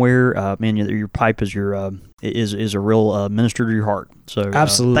deployed somewhere, your pipe is is a real minister to your heart. So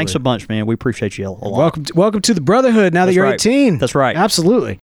absolutely, thanks a bunch, man. We appreciate you a lot. Welcome to the brotherhood. Now that you're 18, that's right.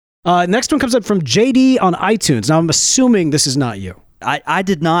 Absolutely. Next one comes up from JD on iTunes. Now I'm assuming this is not you. I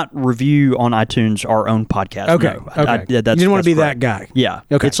did not review on iTunes our own podcast. Okay. No. Okay. You didn't want to be that guy. Yeah.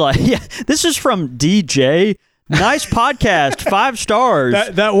 Okay. It's like, this is from DJ. Nice podcast, 5 stars.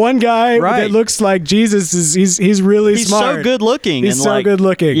 That one guy that looks like Jesus he's really smart. He's so good looking. He's so good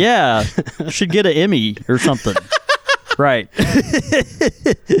looking. Yeah. Should get an Emmy or something. Right.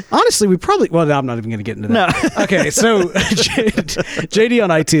 Honestly, we probably... Well, no, I'm not even going to get into that. No. Okay, so JD on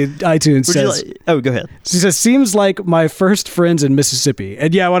iTunes says... go ahead. She says, seems like my first friends in Mississippi.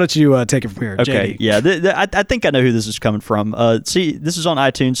 And why don't you take it from here, okay, JD? Yeah. I think I know who this is coming from. See, this is on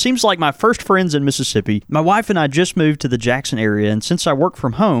iTunes. Seems like my first friends in Mississippi. My wife and I just moved to the Jackson area, and since I work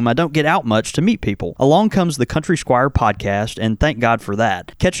from home, I don't get out much to meet people. Along comes the Country Squire podcast, and thank God for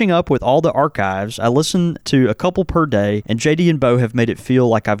that. Catching up with all the archives, I listen to a couple per day, and JD and Bo have made it feel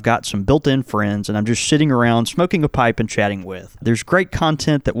like I've got some built-in friends and I'm just sitting around smoking a pipe and chatting with. There's great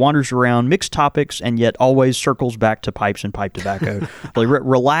content that wanders around mixed topics and yet always circles back to pipes and pipe tobacco.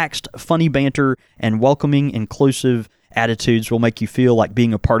 Relaxed, funny banter, and welcoming, inclusive attitudes will make you feel like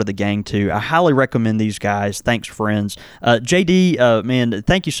being a part of the gang too. I highly recommend these guys. Thanks, friends. JD, man,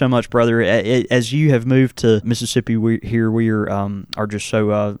 thank you so much, brother. As you have moved to Mississippi, we are just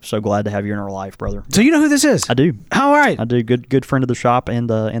so glad to have you in our life, brother. So you know who this is? I do. All right. I do. Good friend of the shop and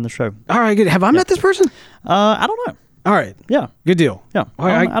the show. All right, good. Have I met this person? I don't know. All right. Yeah. Good deal. Yeah.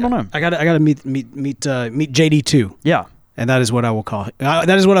 I don't know. I got to meet JD too. Yeah. And that is what I will call. That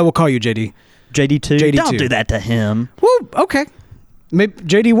is what I will call you, JD. JD2? Don't do that to him. Woo, okay. Maybe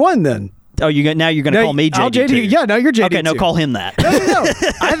JD1 then. Oh, now you're going to call me JD2. Yeah, no, you're JD2. Okay, no, call him that. No.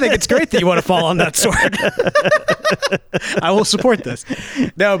 I think it's great that you want to fall on that sword. I will support this.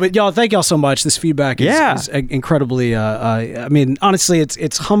 No, but y'all, thank y'all so much. This feedback is incredibly, honestly,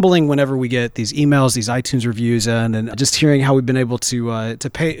 it's humbling whenever we get these emails, these iTunes reviews, and just hearing how we've been able to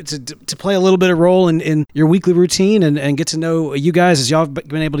play a little bit of role in your weekly routine and get to know you guys as y'all have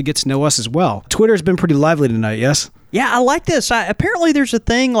been able to get to know us as well. Twitter's been pretty lively tonight, yes? Yeah, I like this. Apparently there's a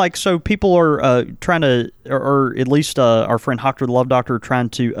thing, so people are trying to, or at least our friend Hoctor the Love Doctor trying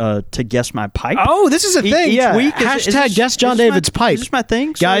to guess my pipe. Oh, this is a thing. Each week. Hashtag guess John David's pipe. Is this my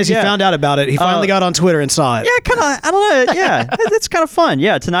thing? Guys, he found out about it. He finally got on Twitter and saw it. Yeah, I don't know. Yeah, that's kind of fun.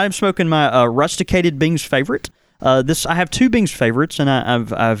 Yeah, tonight I'm smoking my rusticated Bing's favorite. I have 2 Bing's favorites, and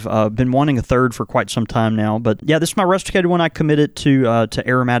I've been wanting a third for quite some time now. But yeah, this is my rusticated one. I committed to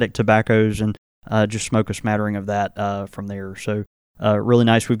aromatic tobaccos and just smoke a smattering of that from there. So really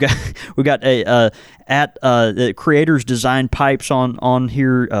nice. We've got a at the Creators Design Pipes on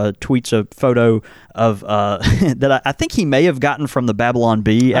here tweets a photo of that I think he may have gotten from the Babylon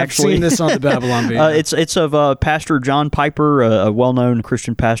Bee. Actually, I've seen this on the Babylon Bee. It's of Pastor John Piper, a well-known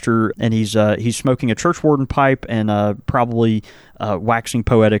Christian pastor, and he's smoking a church warden pipe and probably waxing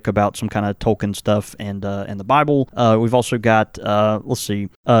poetic about some kind of Tolkien stuff and the Bible. We've also got let's see,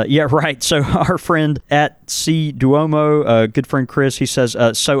 So our friend at C Duomo, good friend Chris, he says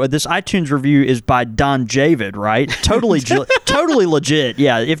so this iTunes review is by Don Javid, right? Totally legit.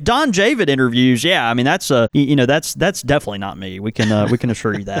 Yeah, if Don Javid interviews, that's that's definitely not me. We can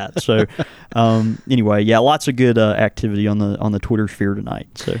assure you that. So anyway, lots of good activity on the Twitter sphere tonight.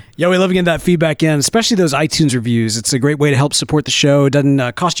 So we love getting that feedback in, especially those iTunes reviews. It's a great way to help support the show. It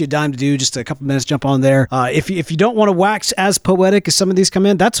doesn't cost you a dime to do. Just a couple minutes, jump on there. If you don't want to wax as poetic as some of these come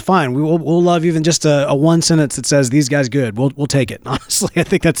in, that's fine. We'll love even just a one sentence that says these guys good. We'll take it. Honestly, I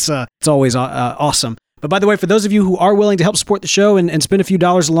think that's it's always awesome. But by the way, for those of you who are willing to help support the show and spend a few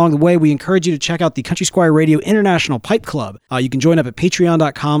dollars along the way, we encourage you to check out the Country Squire Radio International Pipe Club. You can join up at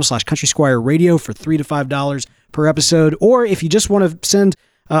patreon.com/Country Squire Radio for $3 to $5 per episode. Or if you just want to send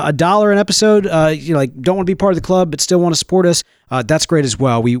 $1 an episode, don't want to be part of the club but still want to support us, that's great as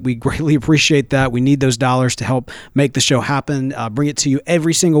well. We greatly appreciate that. We need those dollars to help make the show happen, bring it to you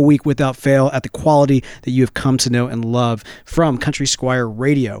every single week without fail at the quality that you have come to know and love from Country Squire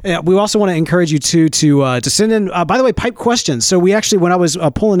Radio. We also want to encourage you to send in, by the way, pipe questions. So we actually, when I was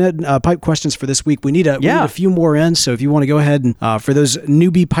pulling in pipe questions for this week, we need a few more in. So if you want to go ahead and for those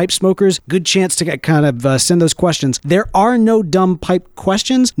newbie pipe smokers, good chance to kind of send those questions. There are no dumb pipe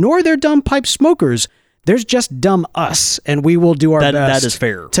questions, nor are there dumb pipe smokers. There's just dumb us, and we will do our best. That is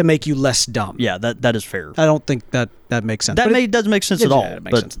fair. To make you less dumb. Yeah, that is fair. I don't think that makes sense. Doesn't make sense at all. It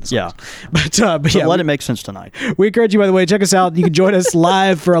makes sense in the yeah. But yeah, let it make sense tonight. We encourage you, by the way, check us out. You can join us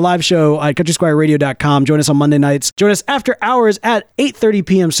live for a live show at countrysquireradio.com. Join us on Monday nights. Join us after hours at 8:30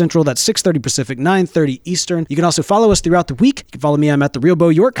 p.m. Central. That's 6:30 Pacific, 9:30 Eastern. You can also follow us throughout the week. You can follow me. I'm at The Real Bo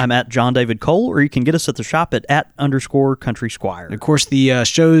York. I'm at John David Cole, or you can get us at the shop at @_Country Squire. And of course, the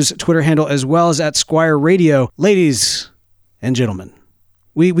show's Twitter handle as well as at Squire Radio. Ladies and gentlemen,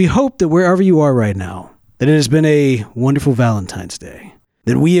 we hope that wherever you are right now, that it has been a wonderful Valentine's Day,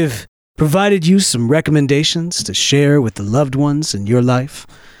 that we have provided you some recommendations to share with the loved ones in your life,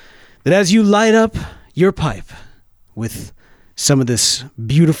 that as you light up your pipe with some of this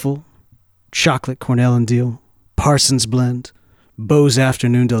beautiful chocolate Cornell and Deal, Parsons blend, Bo's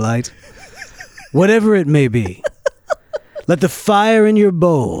Afternoon Delight, whatever it may be, let the fire in your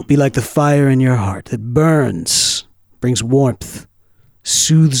bowl be like the fire in your heart that burns, brings warmth,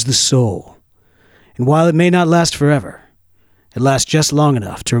 soothes the soul. And while it may not last forever, it lasts just long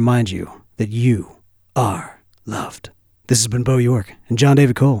enough to remind you that you are loved. This has been Bo York and John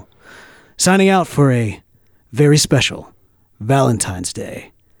David Cole, signing out for a very special Valentine's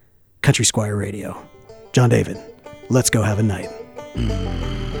Day, Country Squire Radio. John David, let's go have a night.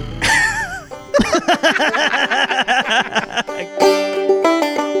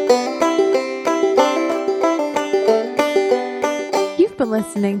 You've been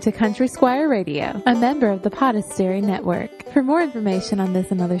listening to Country Squire Radio, a member of the Podastery Network. For more information on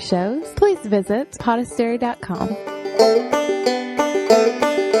this and other shows, please visit podastery.com.